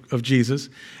of Jesus.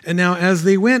 And now, as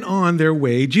they went on their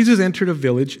way, Jesus entered a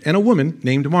village, and a woman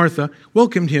named Martha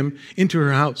welcomed him into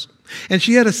her house. And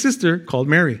she had a sister called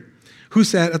Mary, who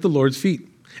sat at the Lord's feet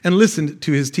and listened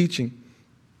to his teaching.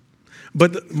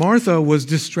 But Martha was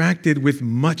distracted with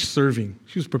much serving.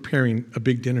 She was preparing a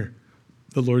big dinner.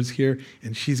 The Lord's here,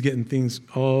 and she's getting things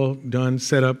all done,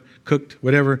 set up, cooked,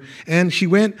 whatever. And she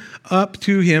went up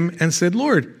to him and said,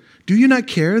 Lord, do you not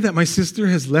care that my sister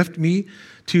has left me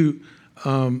to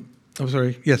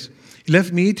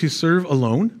serve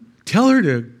alone? Tell her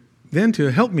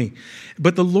to help me.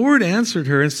 But the Lord answered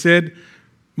her and said,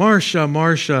 Marcia,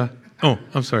 Marcia. Oh,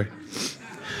 I'm sorry.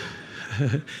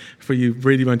 For you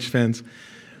Brady Bunch fans.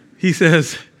 He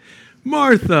says,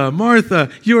 Martha, Martha,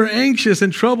 you are anxious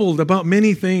and troubled about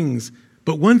many things,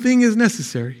 but one thing is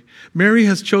necessary. Mary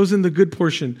has chosen the good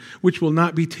portion, which will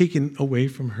not be taken away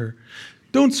from her.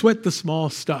 Don't sweat the small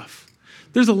stuff.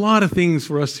 There's a lot of things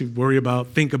for us to worry about,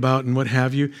 think about, and what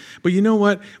have you. But you know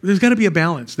what? There's got to be a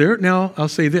balance. Now, I'll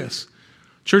say this.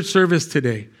 Church service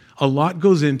today, a lot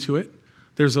goes into it.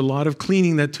 There's a lot of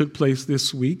cleaning that took place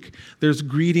this week. There's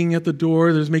greeting at the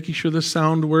door. There's making sure the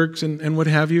sound works and what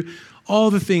have you. All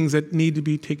the things that need to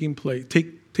be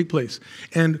take place.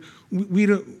 And you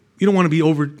don't want to be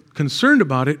over concerned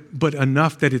about it, but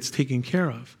enough that it's taken care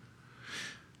of.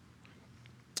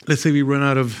 Let's say we run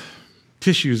out of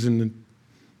tissues in the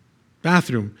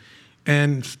bathroom,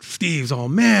 and Steve's all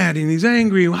mad and he's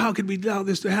angry. How could we allow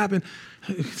this to happen?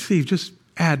 Steve, just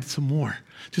add some more.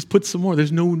 Just put some more.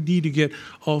 There's no need to get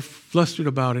all flustered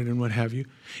about it and what have you.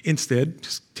 Instead,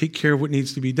 just take care of what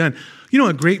needs to be done. You know,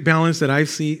 a great balance that I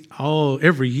see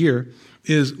every year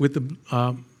is with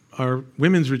our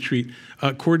women's retreat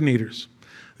coordinators.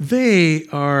 They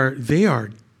are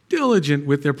diligent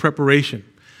with their preparation.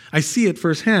 I see it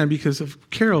firsthand because of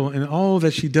Carol and all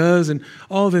that she does and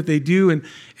all that they do.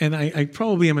 And I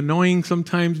probably am annoying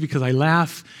sometimes because I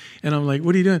laugh and I'm like,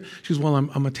 what are you doing? She goes, well,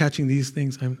 I'm attaching these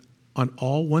things. I'm on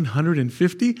all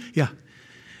 150? Yeah.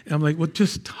 And I'm like, well,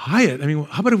 just tie it. I mean,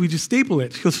 how about if we just staple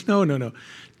it? She goes, no.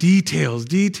 Details.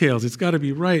 It's got to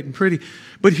be right and pretty.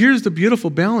 But here's the beautiful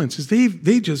balance is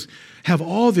they just have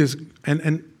all this,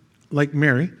 and like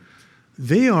Mary,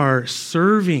 they are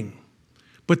serving.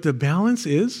 But the balance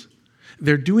is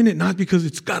they're doing it not because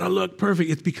it's got to look perfect.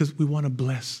 It's because we want to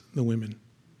bless the women.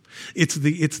 It's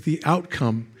the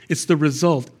outcome. It's the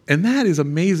result. And that is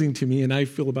amazing to me, and I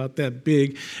feel about that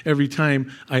big every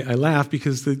time I laugh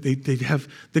because they have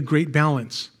the great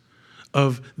balance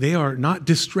of they are not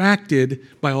distracted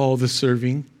by all the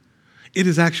serving. It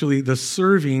is actually the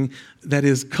serving that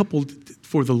is coupled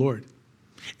for the Lord.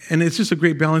 And it's just a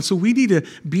great balance. So we need to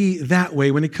be that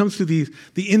way when it comes to the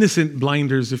innocent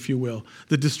blinders, if you will,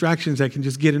 the distractions that can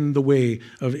just get in the way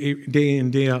of day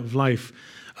in, day out of life.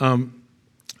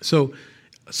 So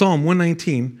Psalm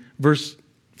 119, verse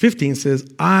 15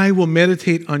 says, I will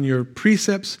meditate on your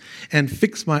precepts and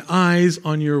fix my eyes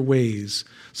on your ways,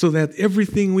 so that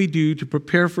everything we do to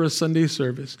prepare for a Sunday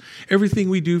service, everything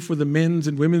we do for the men's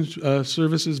and women's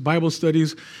services, Bible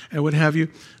studies, and what have you,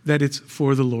 that it's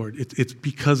for the Lord. It's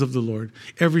because of the Lord.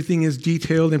 Everything is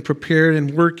detailed and prepared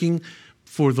and working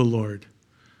for the Lord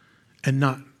and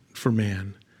not for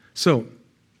man. So,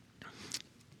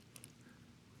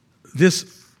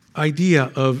 this idea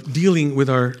of dealing with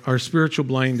our spiritual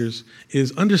blinders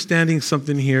is understanding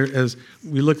something here as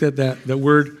we looked at that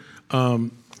word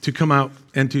to come out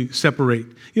and to separate.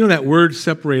 You know that word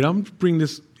separate. I'm going to bring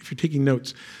this, if you're taking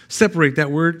notes. Separate, that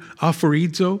word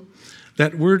aphorizo.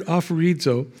 That word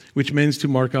aphorizo, which means to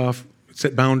mark off,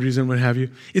 set boundaries and what have you.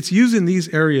 It's used in these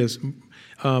areas.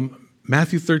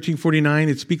 Matthew 13:49,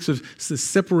 it speaks of the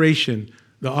separation,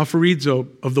 the aphorizo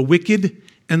of the wicked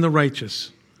and the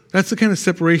righteous. That's the kind of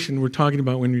separation we're talking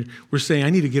about when we're saying, I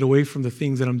need to get away from the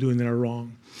things that I'm doing that are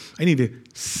wrong. I need to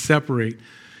separate.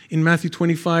 In Matthew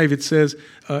 25, it says,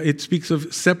 it speaks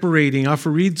of separating,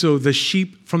 aphorizo, the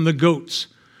sheep from the goats,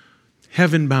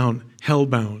 heaven-bound,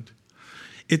 hell-bound.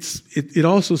 It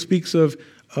also speaks of,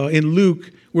 in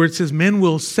Luke, where it says men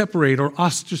will separate or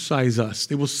ostracize us.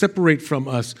 They will separate from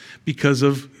us because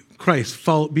of Christ,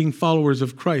 being followers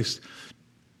of Christ.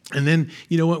 And then,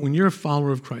 you know what? When you're a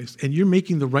follower of Christ and you're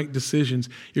making the right decisions,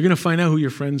 you're going to find out who your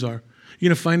friends are. You're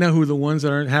going to find out who are the ones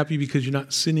that aren't happy because you're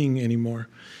not sinning anymore.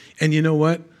 And you know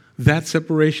what? That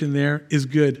separation there is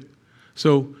good.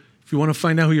 So if you want to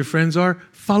find out who your friends are,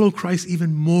 follow Christ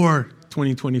even more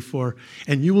 2024.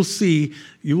 And you will see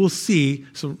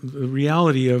the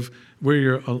reality of where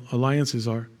your alliances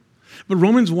are. But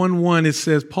Romans 1:1, it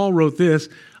says, Paul wrote this,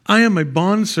 I am a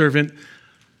bondservant,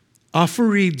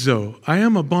 aphorizo. I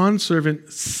am a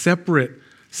bondservant, separate,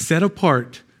 set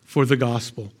apart for the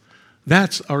gospel.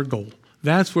 That's our goal.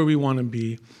 That's where we want to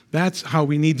be. That's how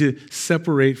we need to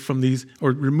separate from these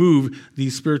or remove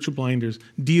these spiritual blinders,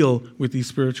 deal with these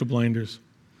spiritual blinders.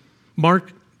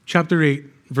 Mark chapter 8,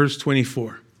 verse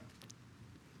 24.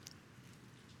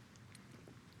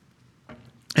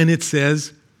 And it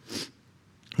says,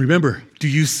 remember, do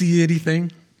you see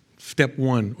anything? Step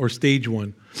 1 or stage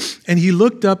 1. And he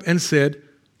looked up and said,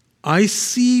 I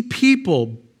see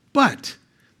people, but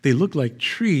they look like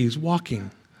trees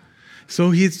walking.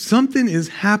 So something is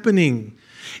happening.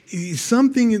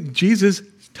 Jesus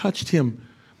touched him.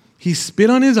 He spit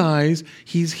on his eyes.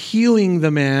 He's healing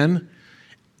the man.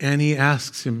 And he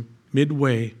asks him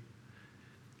midway,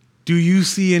 do you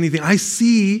see anything? I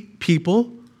see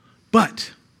people,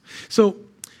 But, so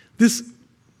this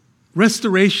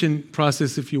restoration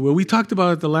process, if you will, we talked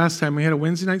about it the last time. We had a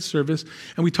Wednesday night service,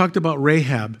 and we talked about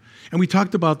Rahab. And we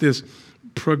talked about this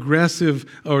progressive,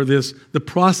 or the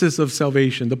process of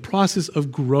salvation, the process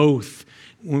of growth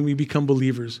when we become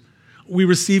believers. We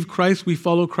receive Christ, we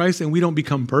follow Christ, and we don't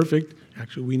become perfect.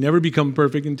 Actually, we never become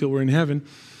perfect until we're in heaven.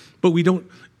 But we don't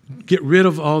get rid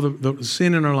of all the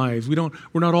sin in our lives. We're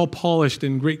not all polished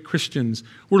and great Christians.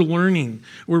 We're learning.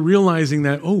 We're realizing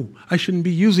that, I shouldn't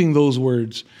be using those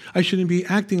words. I shouldn't be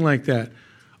acting like that.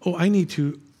 I need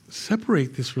to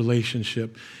separate this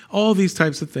relationship. All these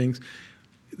types of things.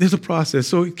 There's a process.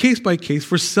 So case by case,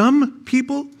 for some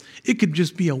people, it could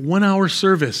just be a 1-hour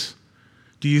service.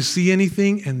 Do you see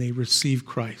anything? And they receive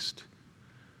Christ.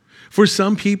 For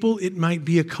some people, it might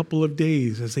be a couple of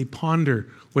days as they ponder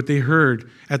what they heard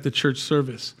at the church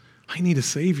service. I need a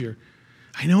Savior.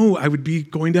 I know I would be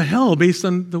going to hell based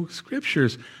on the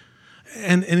scriptures.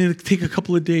 And it'll take a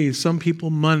couple of days. Some people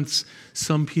months.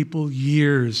 Some people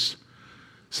years.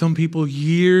 Some people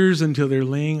years until they're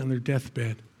laying on their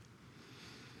deathbed.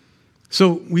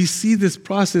 So we see this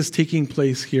process taking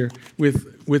place here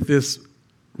with this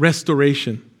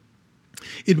restoration.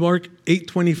 In Mark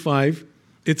 8:25,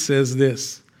 it says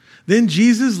this: "Then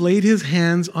Jesus laid his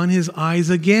hands on his eyes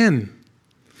again,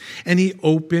 and he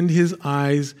opened his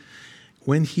eyes.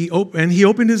 When he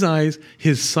opened his eyes,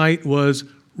 his sight was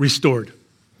restored."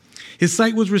 His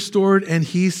sight was restored, and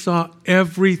he saw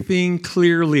everything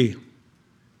clearly.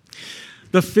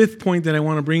 The fifth point that I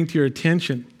want to bring to your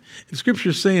attention, the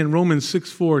scriptures say in Romans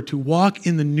 6:4 to walk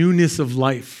in the newness of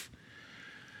life.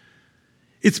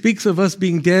 It speaks of us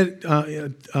being dead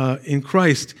in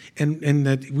Christ, and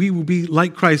that we will be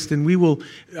like Christ, and we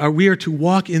are to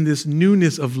walk in this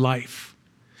newness of life.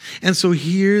 And so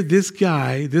here, this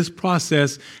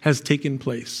process has taken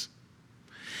place.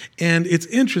 And it's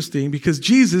interesting because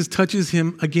Jesus touches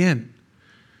him again.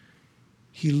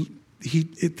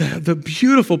 The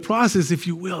beautiful process, if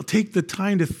you will, take the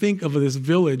time to think of this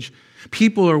village.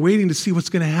 People are waiting to see what's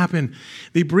going to happen.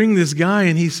 They bring this guy,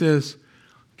 and he says,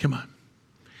 "Come on."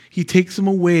 He takes them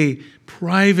away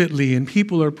privately, and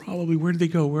people are probably, where did they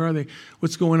go? Where are they?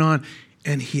 What's going on?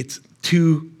 And it's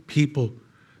 2 people.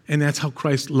 And that's how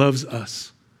Christ loves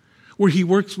us. Where he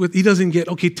works with, he doesn't get,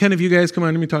 10 of you guys, come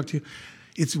on, let me talk to you.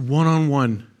 It's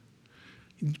one-on-one.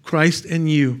 Christ and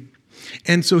you.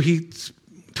 And so he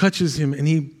touches him, and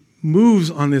he moves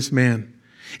on this man.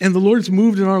 And the Lord's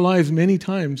moved in our lives many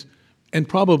times, and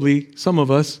probably some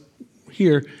of us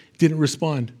here didn't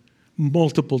respond.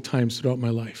 Multiple times throughout my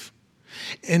life.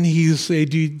 And he'll say,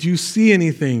 do you see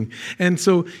anything? And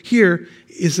so here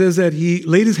it says that he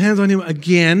laid his hands on him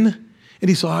again, and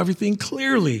he saw everything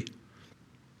clearly.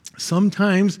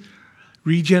 Sometimes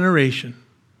regeneration,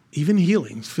 even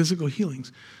healings, physical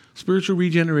healings, spiritual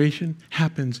regeneration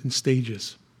happens in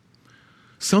stages.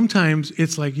 Sometimes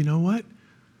it's like, you know what?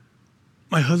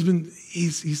 My husband,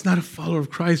 he's not a follower of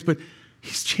Christ, but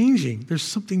he's changing. There's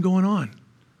something going on.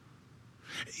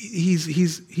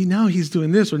 Now he's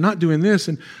doing this or not doing this,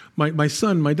 and my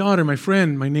son, my daughter, my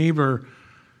friend, my neighbor,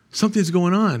 something's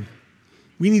going on.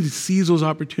 We need to seize those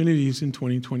opportunities in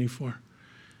 2024.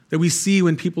 That we see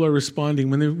when people are responding,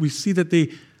 we see that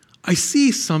I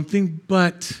see something,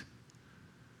 but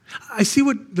I see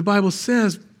what the Bible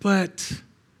says, but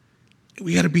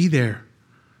we got to be there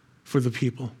for the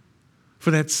people,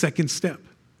 for that second step,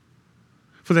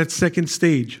 for that second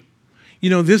stage. You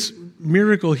know, this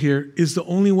miracle here is the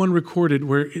only one recorded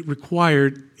where it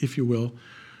required, if you will,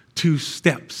 2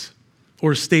 steps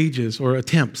or stages or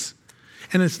attempts.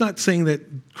 And it's not saying that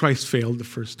Christ failed the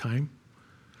first time.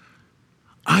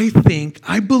 I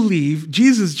believe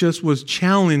Jesus just was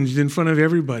challenged in front of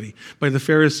everybody by the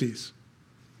Pharisees.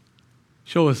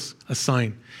 Show us a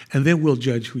sign, and then we'll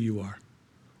judge who you are.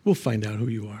 We'll find out who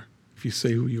you are if you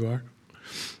say who you are.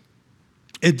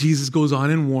 And Jesus goes on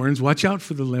and warns, watch out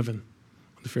for the leaven.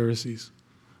 The Pharisees.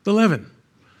 The leaven.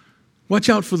 Watch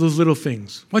out for those little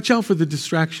things. Watch out for the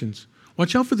distractions.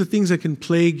 Watch out for the things that can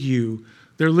plague you.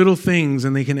 They're little things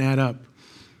and they can add up.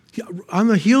 On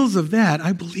the heels of that,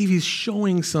 I believe he's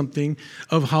showing something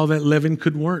of how that leaven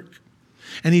could work.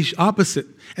 And he's opposite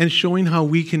and showing how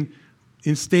we can,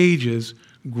 in stages,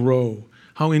 grow.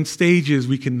 How in stages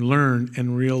we can learn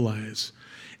and realize.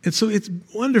 And so it's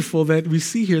wonderful that we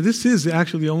see here, this is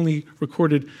actually the only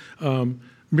recorded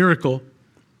miracle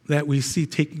that we see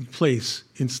taking place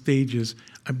in stages.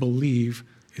 I believe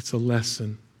it's a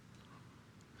lesson.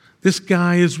 This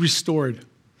guy is restored.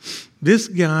 This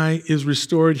guy is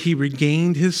restored. He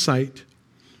regained his sight.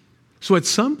 So at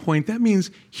some point, that means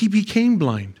he became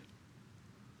blind.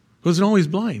 He wasn't always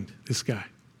blind, this guy.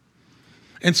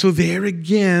 And so there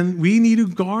again, we need to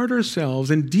guard ourselves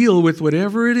and deal with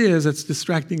whatever it is that's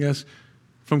distracting us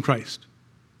from Christ.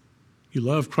 You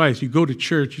love Christ, you go to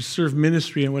church, you serve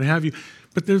ministry and what have you,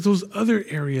 but there's those other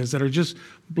areas that are just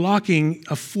blocking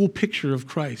a full picture of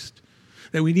Christ,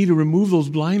 that we need to remove those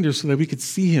blinders so that we could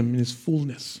see him in his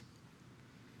fullness.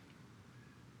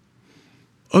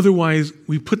 Otherwise,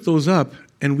 we put those up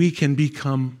and we can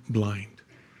become blind.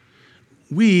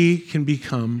 We can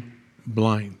become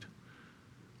blind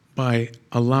by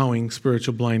allowing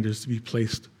spiritual blinders to be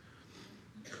placed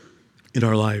in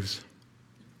our lives.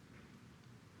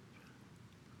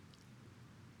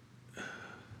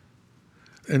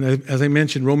 And as I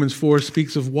mentioned, Romans 4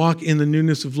 speaks of walk in the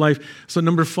newness of life. So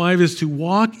number 5 is to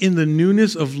walk in the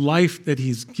newness of life that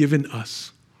he's given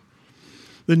us.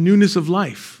 The newness of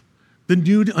life. A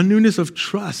newness of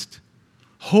trust,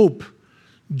 hope,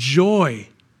 joy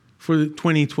for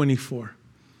 2024.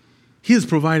 He has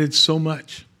provided so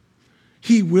much.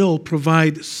 He will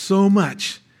provide so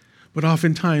much, but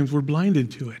oftentimes we're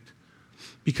blinded to it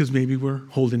because maybe we're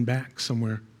holding back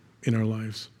somewhere in our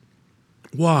lives.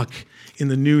 Walk in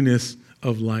the newness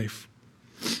of life.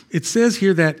 It says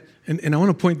here that, and I want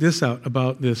to point this out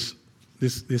about this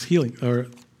healing. Or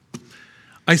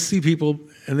I see people,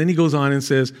 and then he goes on and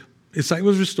says, his sight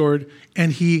was restored,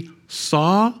 and he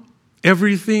saw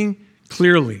everything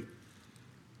clearly.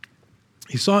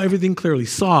 He saw everything clearly.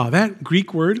 Saw, that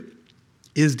Greek word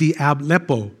is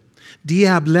diablepo.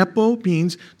 Diablepo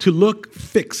means to look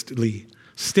fixedly,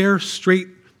 stare straight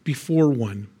before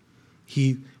one.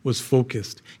 He was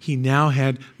focused. He now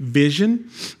had vision,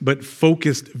 but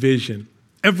focused vision.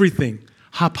 Everything,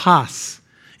 hapas,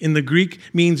 in the Greek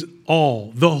means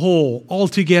all, the whole, all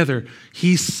together.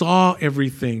 He saw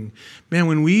everything. Man,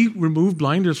 when we remove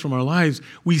blinders from our lives,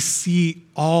 we see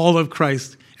all of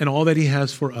Christ and all that he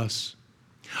has for us.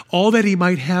 All that he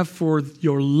might have for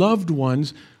your loved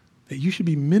ones that you should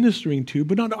be ministering to,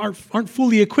 but aren't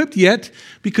fully equipped yet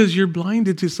because you're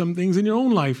blinded to some things in your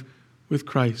own life with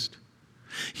Christ.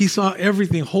 He saw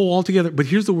everything whole all together. But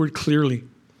here's the word clearly.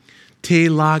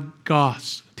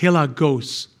 Telagos.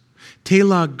 Telagos.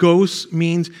 Telagos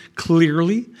means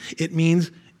clearly. It means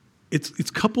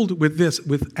it's coupled with this,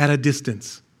 with at a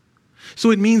distance.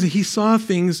 So it means that he saw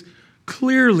things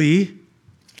clearly,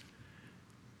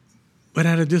 but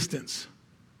at a distance.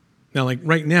 Now, like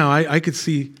right now, I could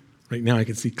see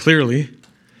clearly.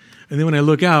 And then when I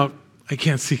look out, I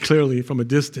can't see clearly from a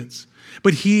distance.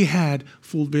 But he had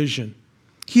full vision.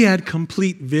 He had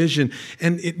complete vision.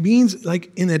 And it means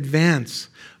like in advance.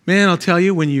 Man, I'll tell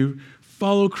you, when you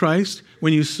follow Christ,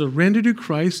 when you surrender to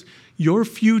Christ, your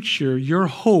future, your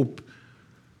hope,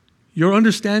 your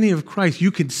understanding of Christ,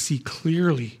 you can see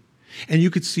clearly. And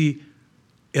you could see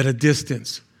at a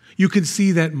distance. You can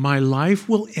see that my life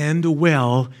will end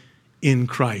well in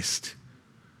Christ.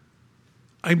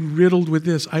 I'm riddled with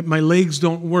this. My legs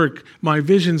don't work. My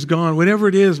vision's gone. Whatever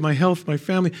it is, my health, my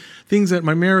family, things that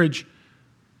my marriage.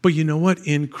 But you know what?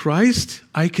 In Christ,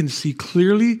 I can see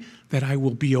clearly that I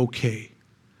will be okay.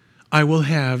 I will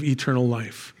have eternal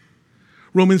life.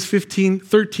 Romans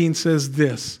 15:13 says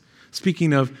this,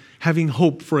 speaking of having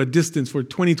hope for a distance for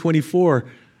 2024,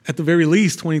 at the very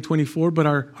least 2024, but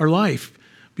our life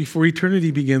before eternity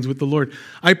begins with the Lord.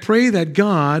 I pray that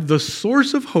God, the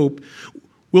source of hope,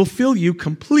 will fill you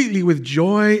completely with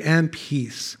joy and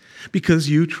peace because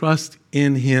you trust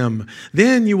in him.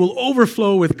 Then you will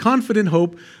overflow with confident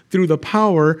hope through the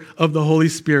power of the Holy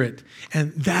Spirit.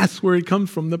 And that's where it comes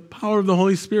from, the power of the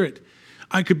Holy Spirit.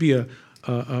 I could be a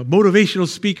motivational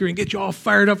speaker and get you all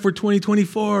fired up for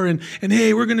 2024 and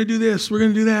hey, we're going to do this, we're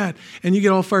going to do that. And you get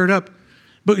all fired up.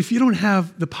 But if you don't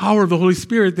have the power of the Holy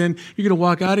Spirit, then you're going to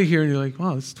walk out of here and you're like,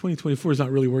 wow, this 2024 is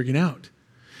not really working out.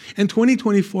 And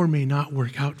 2024 may not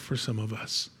work out for some of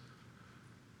us.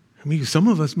 I mean, some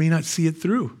of us may not see it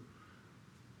through.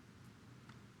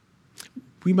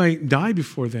 We might die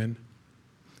before then.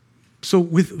 So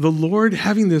with the Lord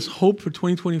having this hope for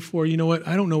 2024, you know what?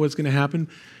 I don't know what's going to happen,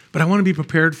 but I want to be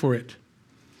prepared for it.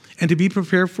 And to be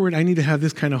prepared for it, I need to have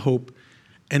this kind of hope.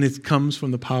 And it comes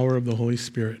from the power of the Holy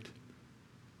Spirit.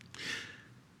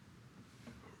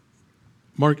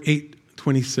 Mark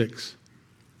 8:26.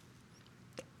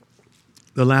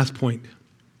 The last point.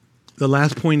 The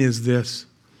last point is this.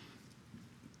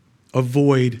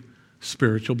 Avoid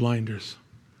spiritual blinders.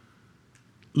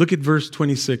 Look at verse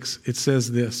 26. It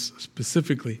says this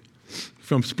specifically.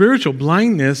 From spiritual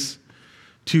blindness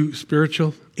to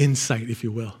spiritual insight, if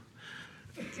you will.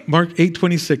 Mark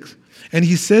 8:26. And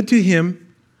he said to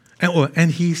him,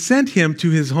 and he sent him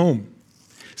to his home,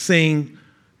 saying,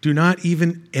 do not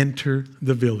even enter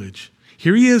the village.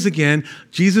 Here he is again,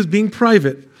 Jesus being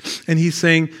private, and he's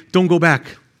saying, don't go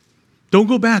back. Don't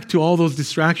go back to all those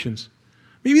distractions.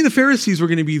 Maybe the Pharisees were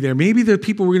going to be there. Maybe the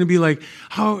people were going to be like,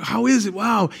 how is it?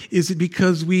 Wow, is it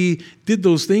because we did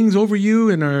those things over you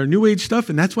and our New Age stuff,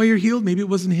 and that's why you're healed? Maybe it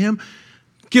wasn't him.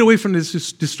 Get away from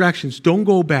these distractions. Don't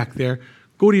go back there.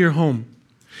 Go to your home.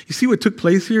 You see what took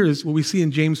place here is what we see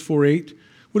in James 4:8.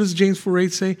 What does James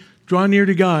 4:8 say? Draw near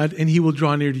to God, and he will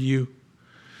draw near to you.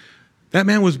 That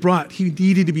man was brought. He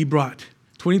needed to be brought.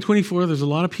 2024, there's a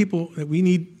lot of people that we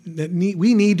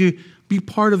need to be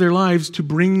part of their lives to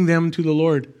bring them to the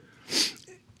Lord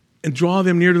and draw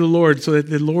them near to the Lord so that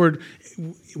the Lord,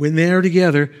 when they're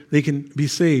together, they can be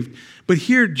saved. But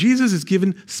here, Jesus is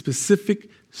given specific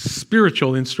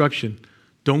spiritual instruction.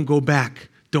 Don't go back.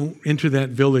 Don't enter that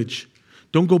village.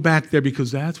 Don't go back there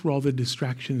because that's where all the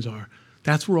distractions are.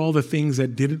 That's where all the things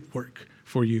that didn't work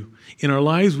for you. In our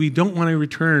lives, we don't want to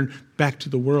return back to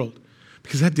the world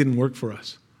because that didn't work for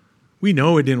us. We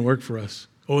know it didn't work for us.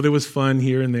 Oh, there was fun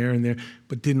here and there,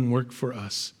 but didn't work for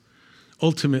us.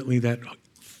 Ultimately,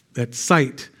 that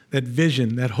sight, that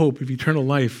vision, that hope of eternal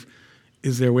life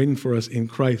is there waiting for us in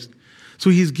Christ. So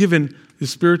he's given the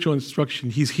spiritual instruction.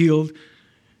 He's healed,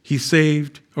 he's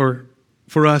saved, or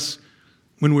for us,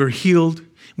 when we're healed,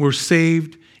 we're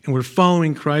saved, and we're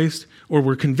following Christ, or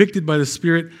we're convicted by the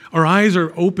Spirit, our eyes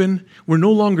are open, we're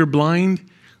no longer blind.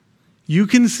 You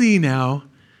can see now,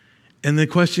 and the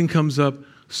question comes up,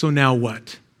 so now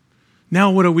what? Now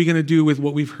what are we going to do with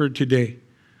what we've heard today?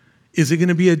 Is it going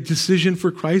to be a decision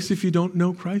for Christ if you don't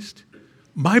know Christ?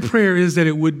 My prayer is that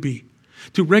it would be.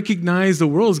 To recognize the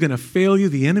world is going to fail you,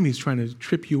 the enemy is trying to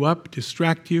trip you up,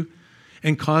 distract you,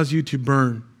 and cause you to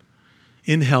burn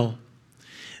in hell.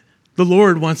 The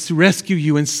Lord wants to rescue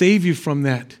you and save you from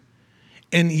that.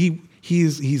 And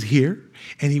He's here,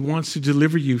 and He wants to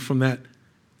deliver you from that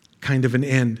kind of an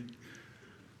end.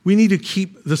 We need to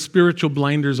keep the spiritual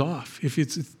blinders off. If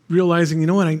it's realizing, you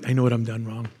know what, I know what I'm done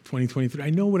wrong, 2023. I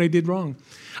know what I did wrong.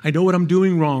 I know what I'm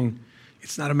doing wrong.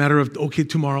 It's not a matter of, okay,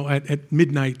 tomorrow at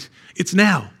midnight. It's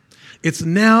now. It's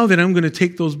now that I'm going to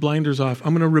take those blinders off.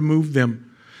 I'm going to remove them.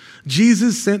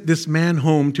 Jesus sent this man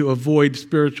home to avoid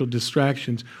spiritual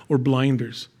distractions or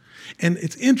blinders. And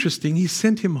it's interesting, he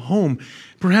sent him home.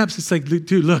 Perhaps it's like,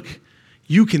 dude, look,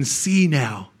 you can see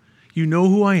now. You know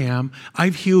who I am.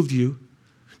 I've healed you.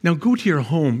 Now go to your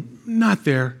home. Not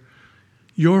there.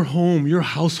 Your home, your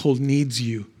household needs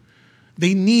you.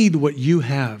 They need what you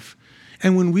have.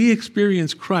 And when we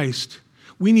experience Christ,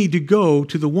 we need to go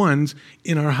to the ones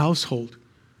in our household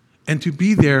and to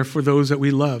be there for those that we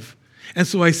love. And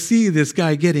so I see this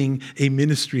guy getting a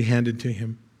ministry handed to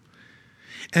him.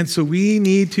 And so we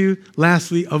need to,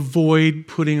 lastly, avoid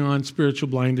putting on spiritual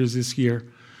blinders this year.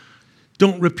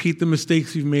 Don't repeat the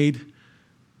mistakes you've made.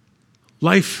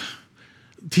 Life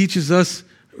teaches us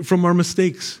from our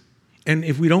mistakes. And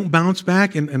if we don't bounce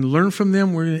back and learn from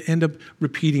them, we're going to end up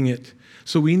repeating it.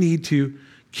 So we need to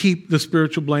keep the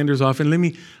spiritual blinders off. And let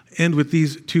me end with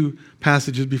these two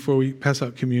passages before we pass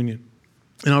out communion.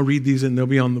 And I'll read these and they'll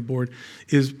be on the board.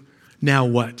 Is now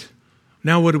what?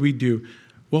 Now what do we do?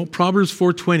 Well, Proverbs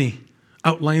 4:20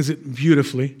 outlines it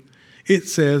beautifully. It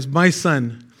says, "My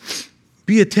son,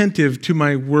 be attentive to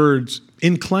my words.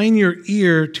 Incline your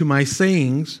ear to my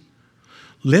sayings.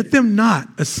 Let them not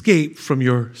escape from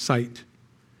your sight.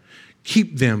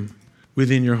 Keep them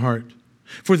within your heart.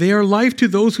 For they are life to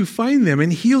those who find them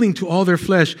and healing to all their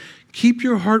flesh. Keep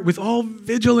your heart with all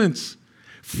vigilance,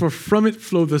 for from it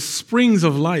flow the springs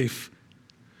of life.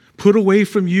 Put away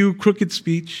from you crooked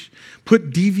speech.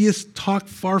 Put devious talk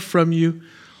far from you.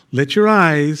 Let your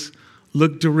eyes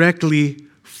look directly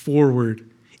forward,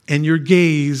 and your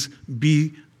gaze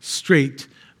be straight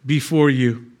before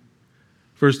you."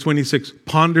 Verse 26,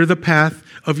 "Ponder the path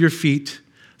of your feet.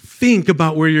 Think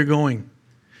about where you're going."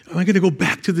 Am I going to go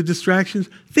back to the distractions?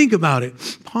 Think about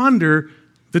it. Ponder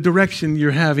the direction you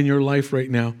have in your life right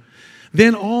now.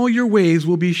 Then all your ways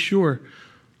will be sure.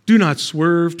 Do not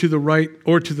swerve to the right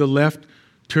or to the left.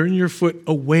 Turn your foot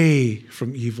away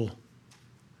from evil.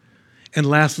 And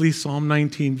lastly, Psalm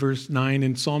 19, verse 9.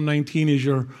 And Psalm 19 is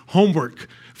your homework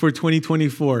for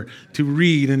 2024 to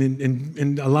read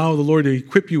and allow the Lord to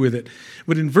equip you with it.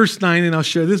 But in verse 9, and I'll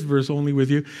share this verse only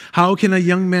with you, "How can a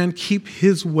young man keep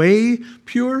his way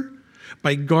pure?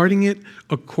 By guarding it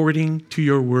according to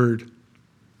your word."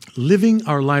 Living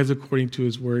our lives according to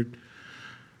his word.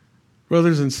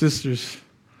 Brothers and sisters,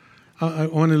 I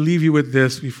want to leave you with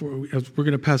this before we're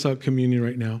going to pass out communion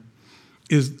right now,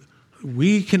 is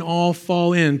we can all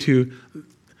fall into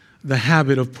the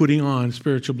habit of putting on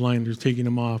spiritual blinders, taking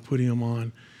them off, putting them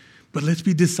on. But let's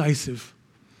be decisive.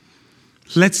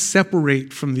 Let's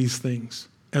separate from these things,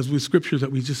 as with scriptures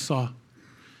that we just saw.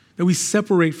 That we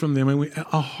separate from them, and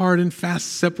a hard and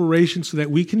fast separation so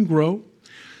that we can grow,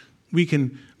 we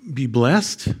can be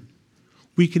blessed,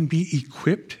 we can be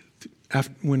equipped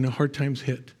when the hard times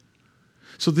hit.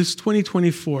 So this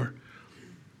 2024,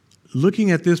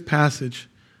 looking at this passage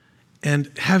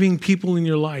and having people in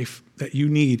your life that you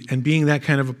need and being that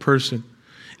kind of a person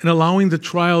and allowing the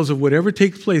trials of whatever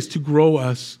takes place to grow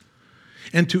us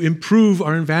and to improve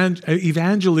our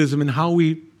evangelism and how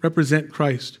we represent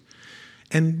Christ,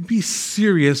 and be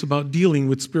serious about dealing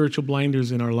with spiritual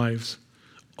blinders in our lives,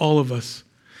 all of us.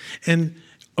 And,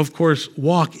 of course,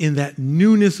 walk in that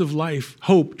newness of life,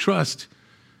 hope, trust,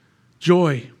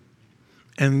 joy,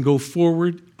 and go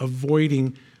forward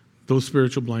avoiding those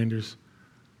spiritual blinders.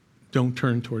 Don't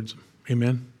turn towards them.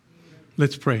 Amen?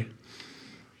 Let's pray.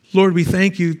 Lord, we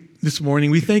thank you this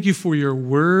morning. We thank you for your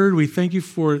word. We thank you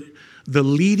for the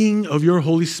leading of your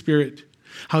Holy Spirit,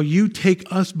 how you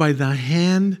take us by the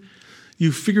hand.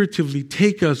 You figuratively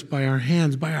take us by our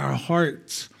hands, by our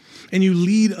hearts, and you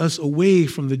lead us away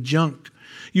from the junk.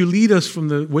 You lead us from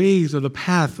the ways of the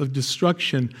path of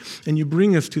destruction, and you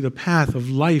bring us to the path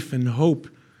of life and hope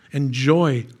and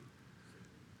joy.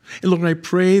 And Lord, I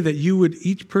pray that you would,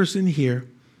 each person here,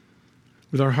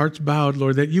 with our hearts bowed,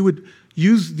 Lord, that you would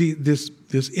use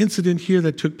this incident here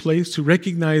that took place to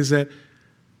recognize that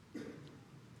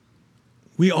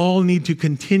we all need to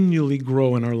continually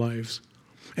grow in our lives.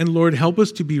 And Lord, help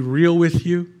us to be real with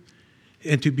you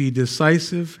and to be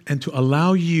decisive and to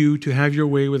allow you to have your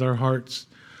way with our hearts.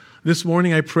 This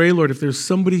morning I pray, Lord, if there's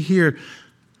somebody here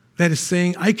that is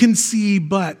saying, I can see,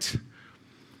 but,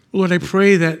 Lord, I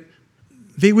pray that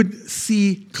they would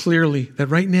see clearly that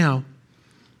right now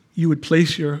you would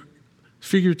place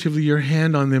figuratively your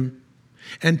hand on them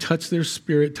and touch their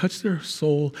spirit, touch their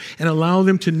soul, and allow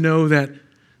them to know that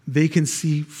they can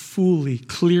see fully,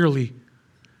 clearly,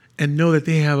 and know that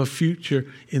they have a future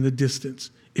in the distance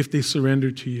if they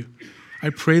surrender to you. I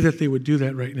pray that they would do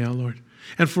that right now, Lord.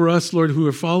 And for us, Lord, who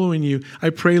are following you, I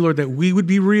pray, Lord, that we would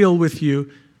be real with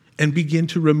you and begin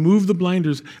to remove the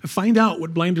blinders, find out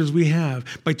what blinders we have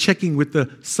by checking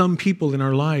with some people in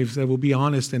our lives that will be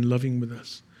honest and loving with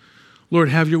us. Lord,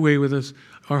 have your way with us,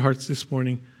 our hearts this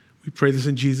morning. We pray this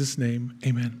in Jesus' name.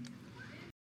 Amen.